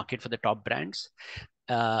biggest market for the top brands.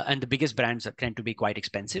 And the biggest brands tend to be quite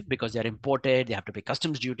expensive because they're imported, they have to pay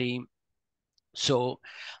customs duty. So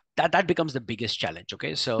that becomes the biggest challenge.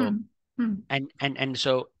 Okay. So and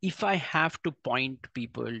so if I have to point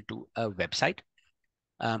people to a website,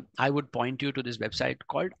 I would point you to this website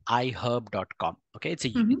called iherb.com. Okay,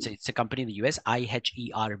 it's a company in the US,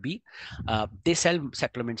 IHERB. They sell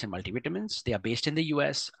supplements and multivitamins. They are based in the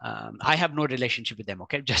US. I have no relationship with them.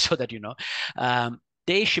 Okay, just so that you know.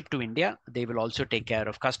 They ship to India. They will also take care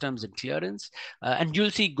of customs and clearance, and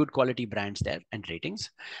you'll see good quality brands there and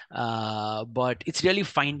ratings. But it's really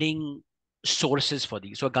finding sources for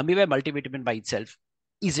these. So a gummy bear multivitamin by itself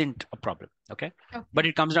isn't a problem. Okay, but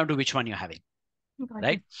it comes down to which one you're having.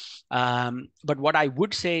 Right. But what I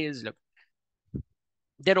would say is, look,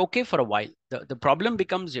 they're okay for a while. The problem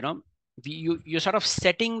becomes, you're sort of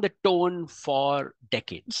setting the tone for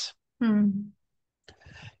decades.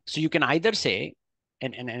 So you can either say,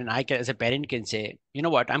 and I can, as a parent can say, you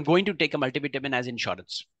know what, I'm going to take a multivitamin as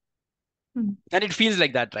insurance. And it feels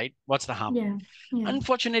like that, right? What's the harm? Yeah.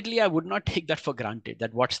 Unfortunately, I would not take that for granted,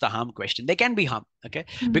 that what's the harm question. There can be harm, okay?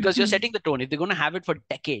 Because you're setting the tone. If they're going to have it for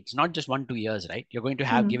decades, not just 1-2 years, right? You're going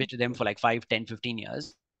to give it to them for like 5, 10, 15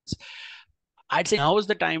 years. I'd say now is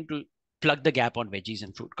the time to plug the gap on veggies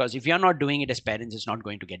and fruit. Because if you're not doing it as parents, it's not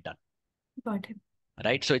going to get done. Got it.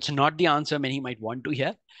 Right? So it's not the answer many might want to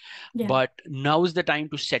hear. But now is the time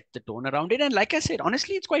to set the tone around it. And like I said,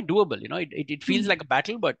 honestly, it's quite doable. It feels like a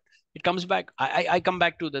battle, but it comes back. I come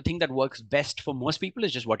back to the thing that works best for most people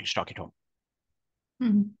is just what you stock at home.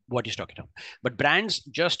 What you stock at home. But brands,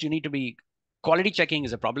 just you need to be, quality checking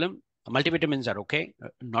is a problem. Multivitamins are okay,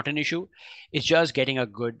 not an issue. It's just getting a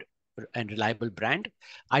good and reliable brand.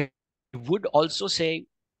 I would also say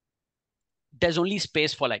there's only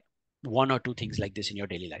space for like 1 or 2 things like this in your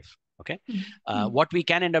daily life. Okay. What we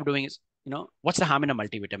can end up doing is, what's the harm in a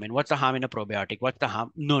multivitamin? What's the harm in a probiotic? What's the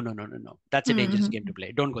harm? No. That's a dangerous game to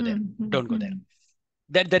play. Don't go there. Don't go there.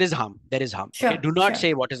 There is harm. There is harm. Sure, okay. Do not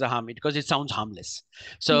say what is the harm because it sounds harmless.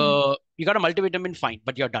 So you got a multivitamin, fine,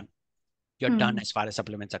 but you're done. You're done as far as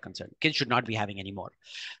supplements are concerned. Kids should not be having any more.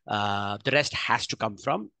 The rest has to come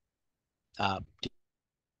from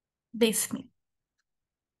basically.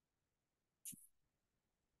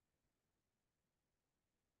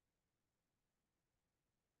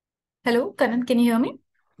 Hello, Kanan, can you hear me?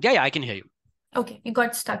 Yeah, I can hear you. Okay, you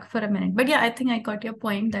got stuck for a minute. But yeah, I think I got your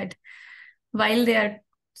point that while they are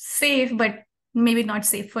safe, but maybe not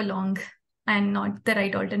safe for long and not the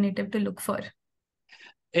right alternative to look for.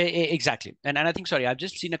 Exactly. And I think, sorry, I've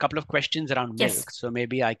just seen a couple of questions around milk. So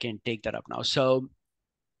maybe I can take that up now. So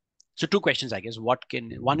So two questions, I guess.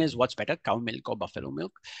 One is what's better, cow milk or buffalo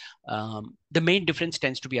milk? The main difference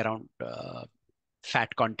tends to be around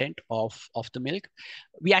fat content of the milk.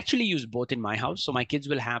 We actually use both in my house. So my kids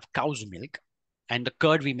will have cow's milk, and the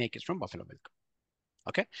curd we make is from buffalo milk.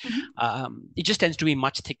 Okay. It just tends to be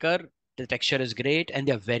much thicker. The texture is great, and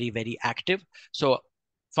they're very, very active. So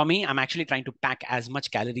for me, I'm actually trying to pack as much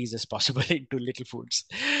calories as possible into little foods.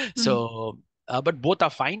 So, but both are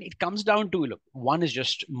fine. It comes down to, look, one is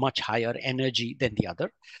just much higher energy than the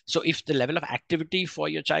other. So if the level of activity for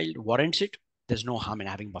your child warrants it, there's no harm in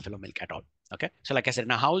having buffalo milk at all. Okay. So like I said,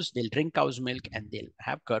 in a house, they'll drink cow's milk and they'll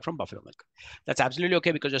have curd from buffalo milk. That's absolutely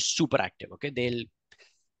okay because they're super active. Okay.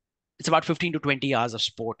 It's about 15 to 20 hours of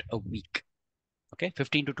sport a week. Okay.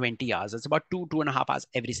 15 to 20 hours. It's about 2.5 hours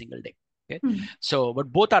every single day. Okay. So,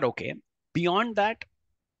 but both are okay. Beyond that,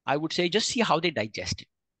 I would say just see how they digest it.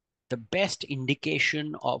 The best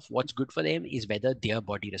indication of what's good for them is whether their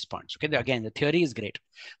body responds. Okay. Again, the theory is great.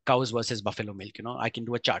 Cows versus buffalo milk, I can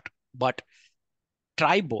do a chart, but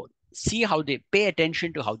try both. See how they pay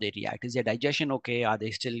attention to how they react. Is their digestion okay? Are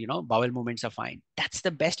they still, bowel movements are fine? That's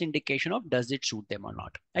the best indication of does it suit them or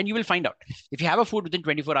not. And you will find out. If you have a food within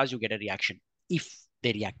 24 hours, you get a reaction if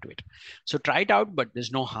they react to it. So try it out, but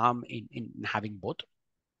there's no harm in having both.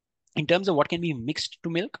 In terms of what can be mixed to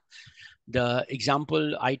milk, the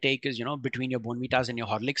example I take is, between your Bonvitas and your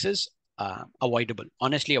Horlicks is avoidable,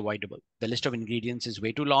 honestly avoidable. The list of ingredients is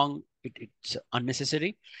way too long. It's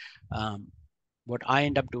unnecessary. What I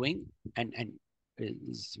end up doing and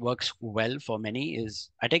works well for many is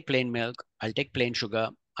I take plain milk, I'll take plain sugar,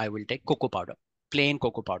 I will take cocoa powder, plain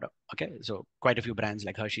cocoa powder. Okay. So quite a few brands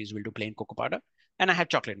like Hershey's will do plain cocoa powder, and I have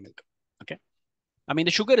chocolate milk. Okay. I mean,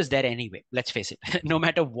 the sugar is there anyway. Let's face it. No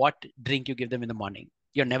matter what drink you give them in the morning,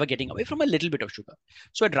 you're never getting away from a little bit of sugar.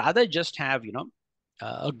 So I'd rather just have,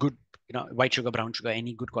 a good, white sugar, brown sugar,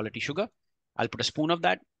 any good quality sugar. I'll put a spoon of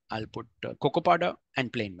that. I'll put cocoa powder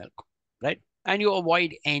and plain milk, right? And you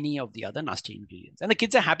avoid any of the other nasty ingredients. And the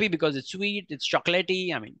kids are happy because it's sweet, it's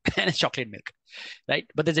chocolatey. I mean, and it's chocolate milk, right?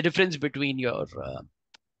 But there's a difference between your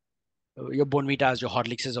Bonvitas, your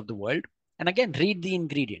Horlickses of the world. And again, read the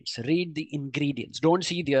ingredients. Read the ingredients. Don't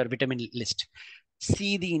see their vitamin list.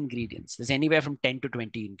 See the ingredients. There's anywhere from 10 to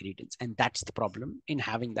 20 ingredients. And that's the problem in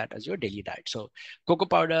having that as your daily diet. So cocoa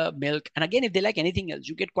powder, milk. And again, if they like anything else,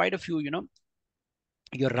 you get quite a few,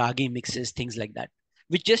 your ragi mixes, things like that,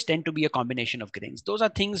 which just tend to be a combination of grains. Those are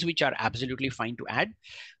things which are absolutely fine to add.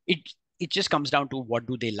 It just comes down to what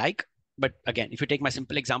do they like. But again, if you take my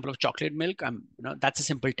simple example of chocolate milk, that's a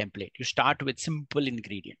simple template. You start with simple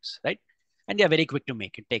ingredients, right? And they are very quick to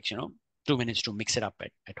make. It takes, 2 minutes to mix it up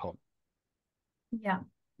at home. Yeah,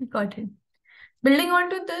 got it. Building on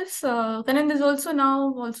to this, Kanan, there's also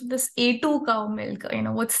this A2 cow milk.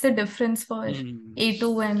 What's the difference for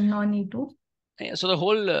A2 and non-A2? Yeah, so the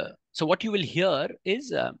whole, so what you will hear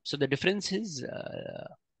is, so the difference is,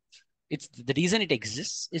 it's the reason it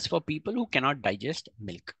exists is for people who cannot digest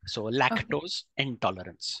milk. So lactose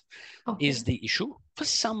intolerance is the issue for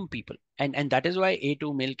some people. And that is why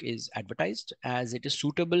A2 milk is advertised as it is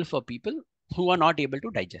suitable for people who are not able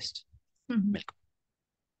to digest milk.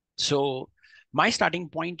 So my starting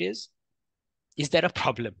point is there a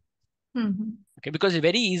problem? Okay, because it's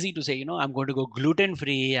very easy to say, I'm going to go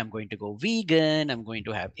gluten-free, I'm going to go vegan, I'm going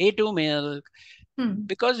to have A2 milk,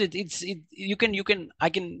 because a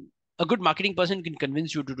good marketing person can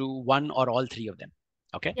convince you to do one or all three of them.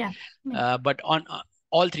 Okay. Yeah. But on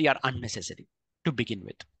all three are unnecessary to begin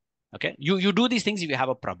with. Okay. You do these things if you have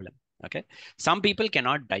a problem. Okay. Some people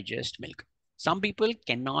cannot digest milk. Some people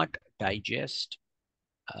cannot digest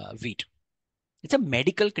wheat. It's a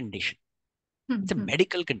medical condition. It's a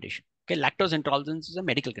medical condition. Okay. Lactose intolerance is a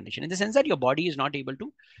medical condition in the sense that your body is not able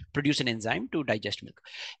to produce an enzyme to digest milk.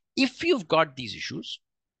 If you've got these issues,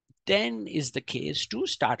 then is the case to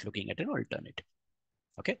start looking at an alternative.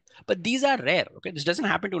 Okay. But these are rare. Okay. This doesn't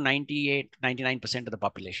happen to 98, 99% of the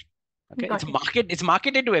population. Okay. It's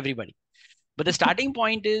marketed to everybody. But the starting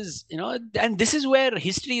point is, and this is where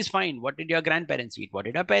history is fine. What did your grandparents eat? What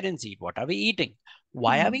did our parents eat? What are we eating?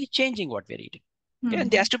 Why are we changing what we're eating? Okay.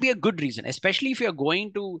 And there has to be a good reason, especially if you're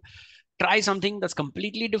going to try something that's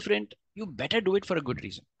completely different, you better do it for a good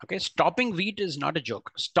reason. Okay. Stopping wheat is not a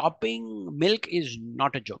joke. Stopping milk is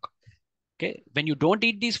not a joke. Okay. When you don't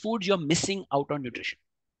eat these foods, you're missing out on nutrition.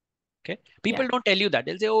 Okay. People don't tell you that.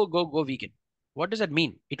 They'll say, oh, go vegan. What does that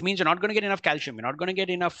mean? It means you're not going to get enough calcium. You're not going to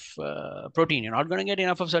get enough protein. You're not going to get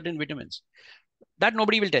enough of certain vitamins. That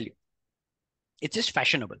nobody will tell you. It's just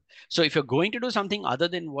fashionable. So if you're going to do something other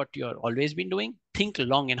than what you're always been doing, think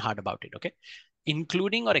long and hard about it. Okay.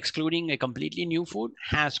 including or excluding a completely new food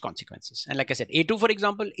has consequences. And like I said, A2, for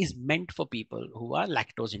example, is meant for people who are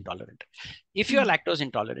lactose intolerant. If you're lactose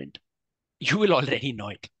intolerant, you will already know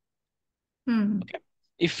it. Okay.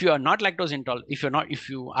 If you are not lactose intolerant, if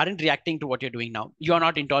you aren't reacting to what you're doing now, you're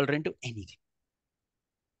not intolerant to anything.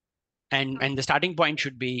 And the starting point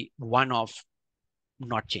should be one of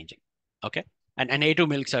not changing. Okay. And A2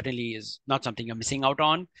 milk certainly is not something you're missing out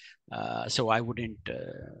on. So I wouldn't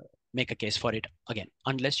make a case for it again,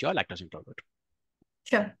 unless you're lactose intolerant.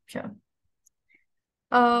 Sure, sure.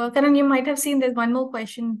 Karan, you might have seen there's one more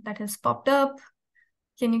question that has popped up.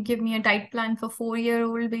 Can you give me a diet plan for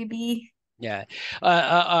 4-year-old baby? Yeah,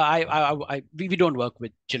 we don't work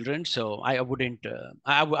with children, so I wouldn't.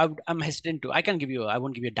 I'm hesitant to. I won't give you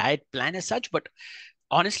a diet plan as such, but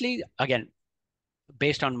honestly, again,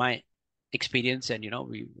 based on my experience, and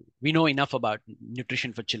we know enough about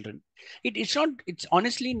nutrition for children. It's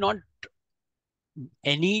honestly not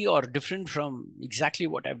any or different from exactly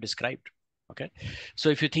what I've described. Okay. So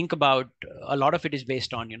if you think about, a lot of it is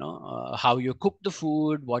based on, how you cook the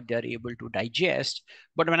food, what they're able to digest.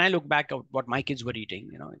 But when I look back at what my kids were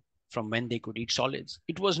eating, from when they could eat solids,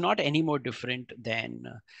 it was not any more different than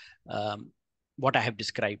what I have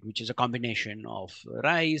described, which is a combination of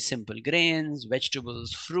rice, simple grains,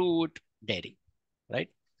 vegetables, fruit, dairy, right?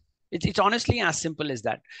 It's honestly as simple as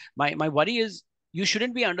that. My worry is, you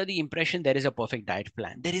shouldn't be under the impression there is a perfect diet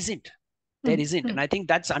plan. There isn't. There isn't. And I think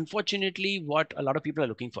that's unfortunately what a lot of people are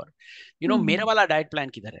looking for. Mera wala diet plan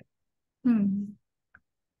kidhar hai?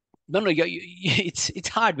 No, it's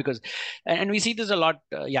hard because, and we see this a lot.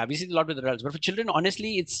 We see this a lot with adults. But for children,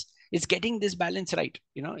 honestly, it's getting this balance right.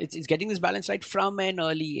 It's getting this balance right from an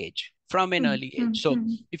early age. So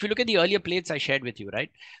if you look at the earlier plates I shared with you, right?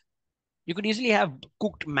 You could easily have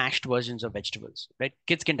cooked mashed versions of vegetables, right?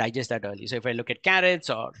 Kids can digest that early. So if I look at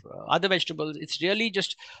carrots or other vegetables, it's really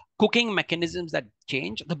just cooking mechanisms that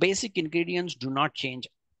change. The basic ingredients do not change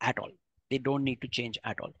at all. They don't need to change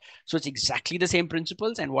at all. So it's exactly the same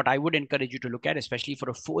principles. And what I would encourage you to look at, especially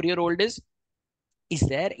for a 4-year-old, is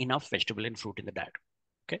there enough vegetable and fruit in the diet?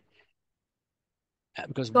 Okay.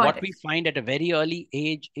 Because what we find at a very early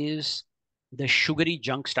age is the sugary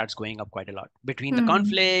junk starts going up quite a lot between the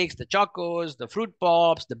cornflakes, the chocos, the fruit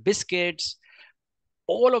pops, the biscuits.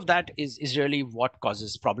 All of that is really what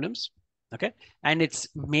causes problems. Okay. And it's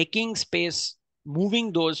making space,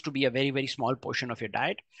 moving those to be a very, very small portion of your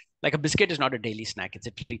diet. Like a biscuit is not a daily snack. It's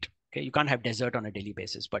a treat. Okay. You can't have dessert on a daily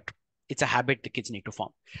basis, but it's a habit the kids need to form,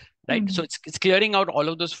 right? So it's clearing out all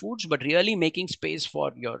of those foods, but really making space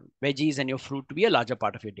for your veggies and your fruit to be a larger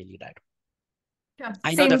part of your daily diet. Yeah,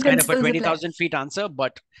 I know that's kind of a 20,000 feet answer,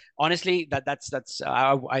 but honestly, that's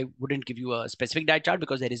I wouldn't give you a specific diet chart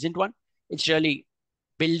because there isn't one. It's really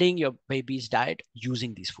building your baby's diet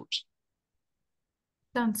using these foods.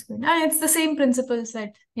 Sounds good. And it's the same principles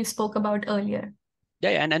that you spoke about earlier.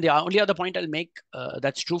 Yeah, and the only other point I'll make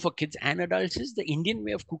that's true for kids and adults is the Indian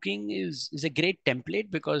way of cooking is a great template,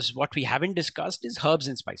 because what we haven't discussed is herbs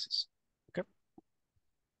and spices. Okay.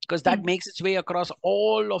 Because that makes its way across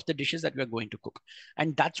all of the dishes that we're going to cook.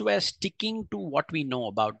 And that's where sticking to what we know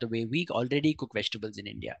about the way we already cook vegetables in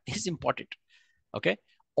India is important. Okay.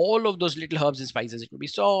 All of those little herbs and spices, it could be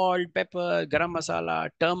salt, pepper, garam masala,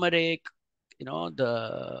 turmeric,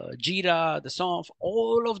 the jeera, the saunf,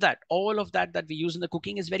 all of that that we use in the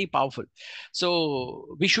cooking is very powerful.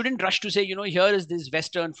 So we shouldn't rush to say, here is this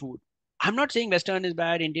Western food. I'm not saying Western is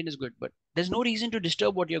bad, Indian is good, but there's no reason to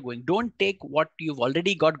disturb what you're going. Don't take what you've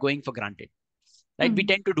already got going for granted, right? We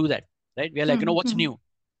tend to do that, right? We're like, what's new?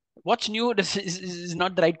 What's new is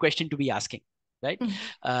not the right question to be asking, right?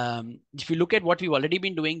 If you look at what we've already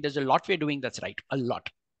been doing, there's a lot we're doing that's right, a lot.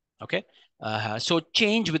 Okay. So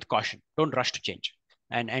change with caution. Don't rush to change.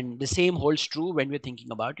 And the same holds true when we're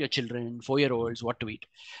thinking about your children, 4-year-olds, what to eat.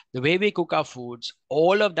 The way we cook our foods,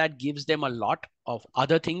 all of that gives them a lot of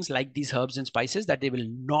other things like these herbs and spices that they will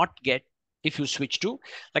not get if you switch to,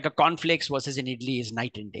 like a cornflakes versus an idli is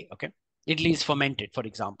night and day. Okay. Idli is fermented, for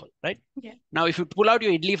example, right? Yeah. Now, if you pull out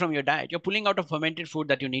your idli from your diet, you're pulling out a fermented food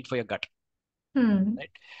that you need for your gut. Right?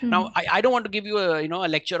 Now, I don't want to give you a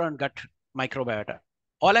lecture on gut microbiota.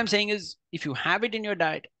 All I'm saying is, if you have it in your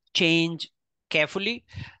diet, change carefully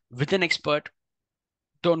with an expert.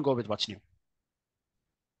 Don't go with what's new.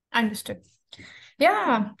 Understood.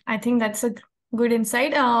 Yeah, I think that's a good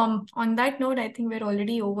insight. On that note, I think we're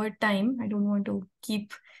already over time. I don't want to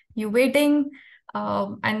keep you waiting.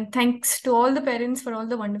 And thanks to all the parents for all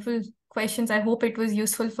the wonderful questions. I hope it was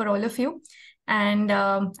useful for all of you. And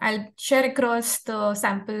I'll share across the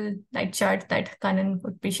sample diet chart that Kanan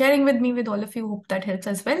would be sharing with me with all of you. Hope that helps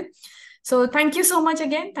as well. So thank you so much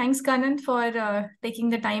again. Thanks, Kanan, for taking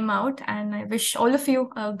the time out. And I wish all of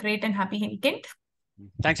you a great and happy weekend.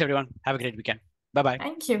 Thanks, everyone. Have a great weekend. Bye-bye.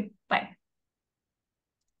 Thank you. Bye.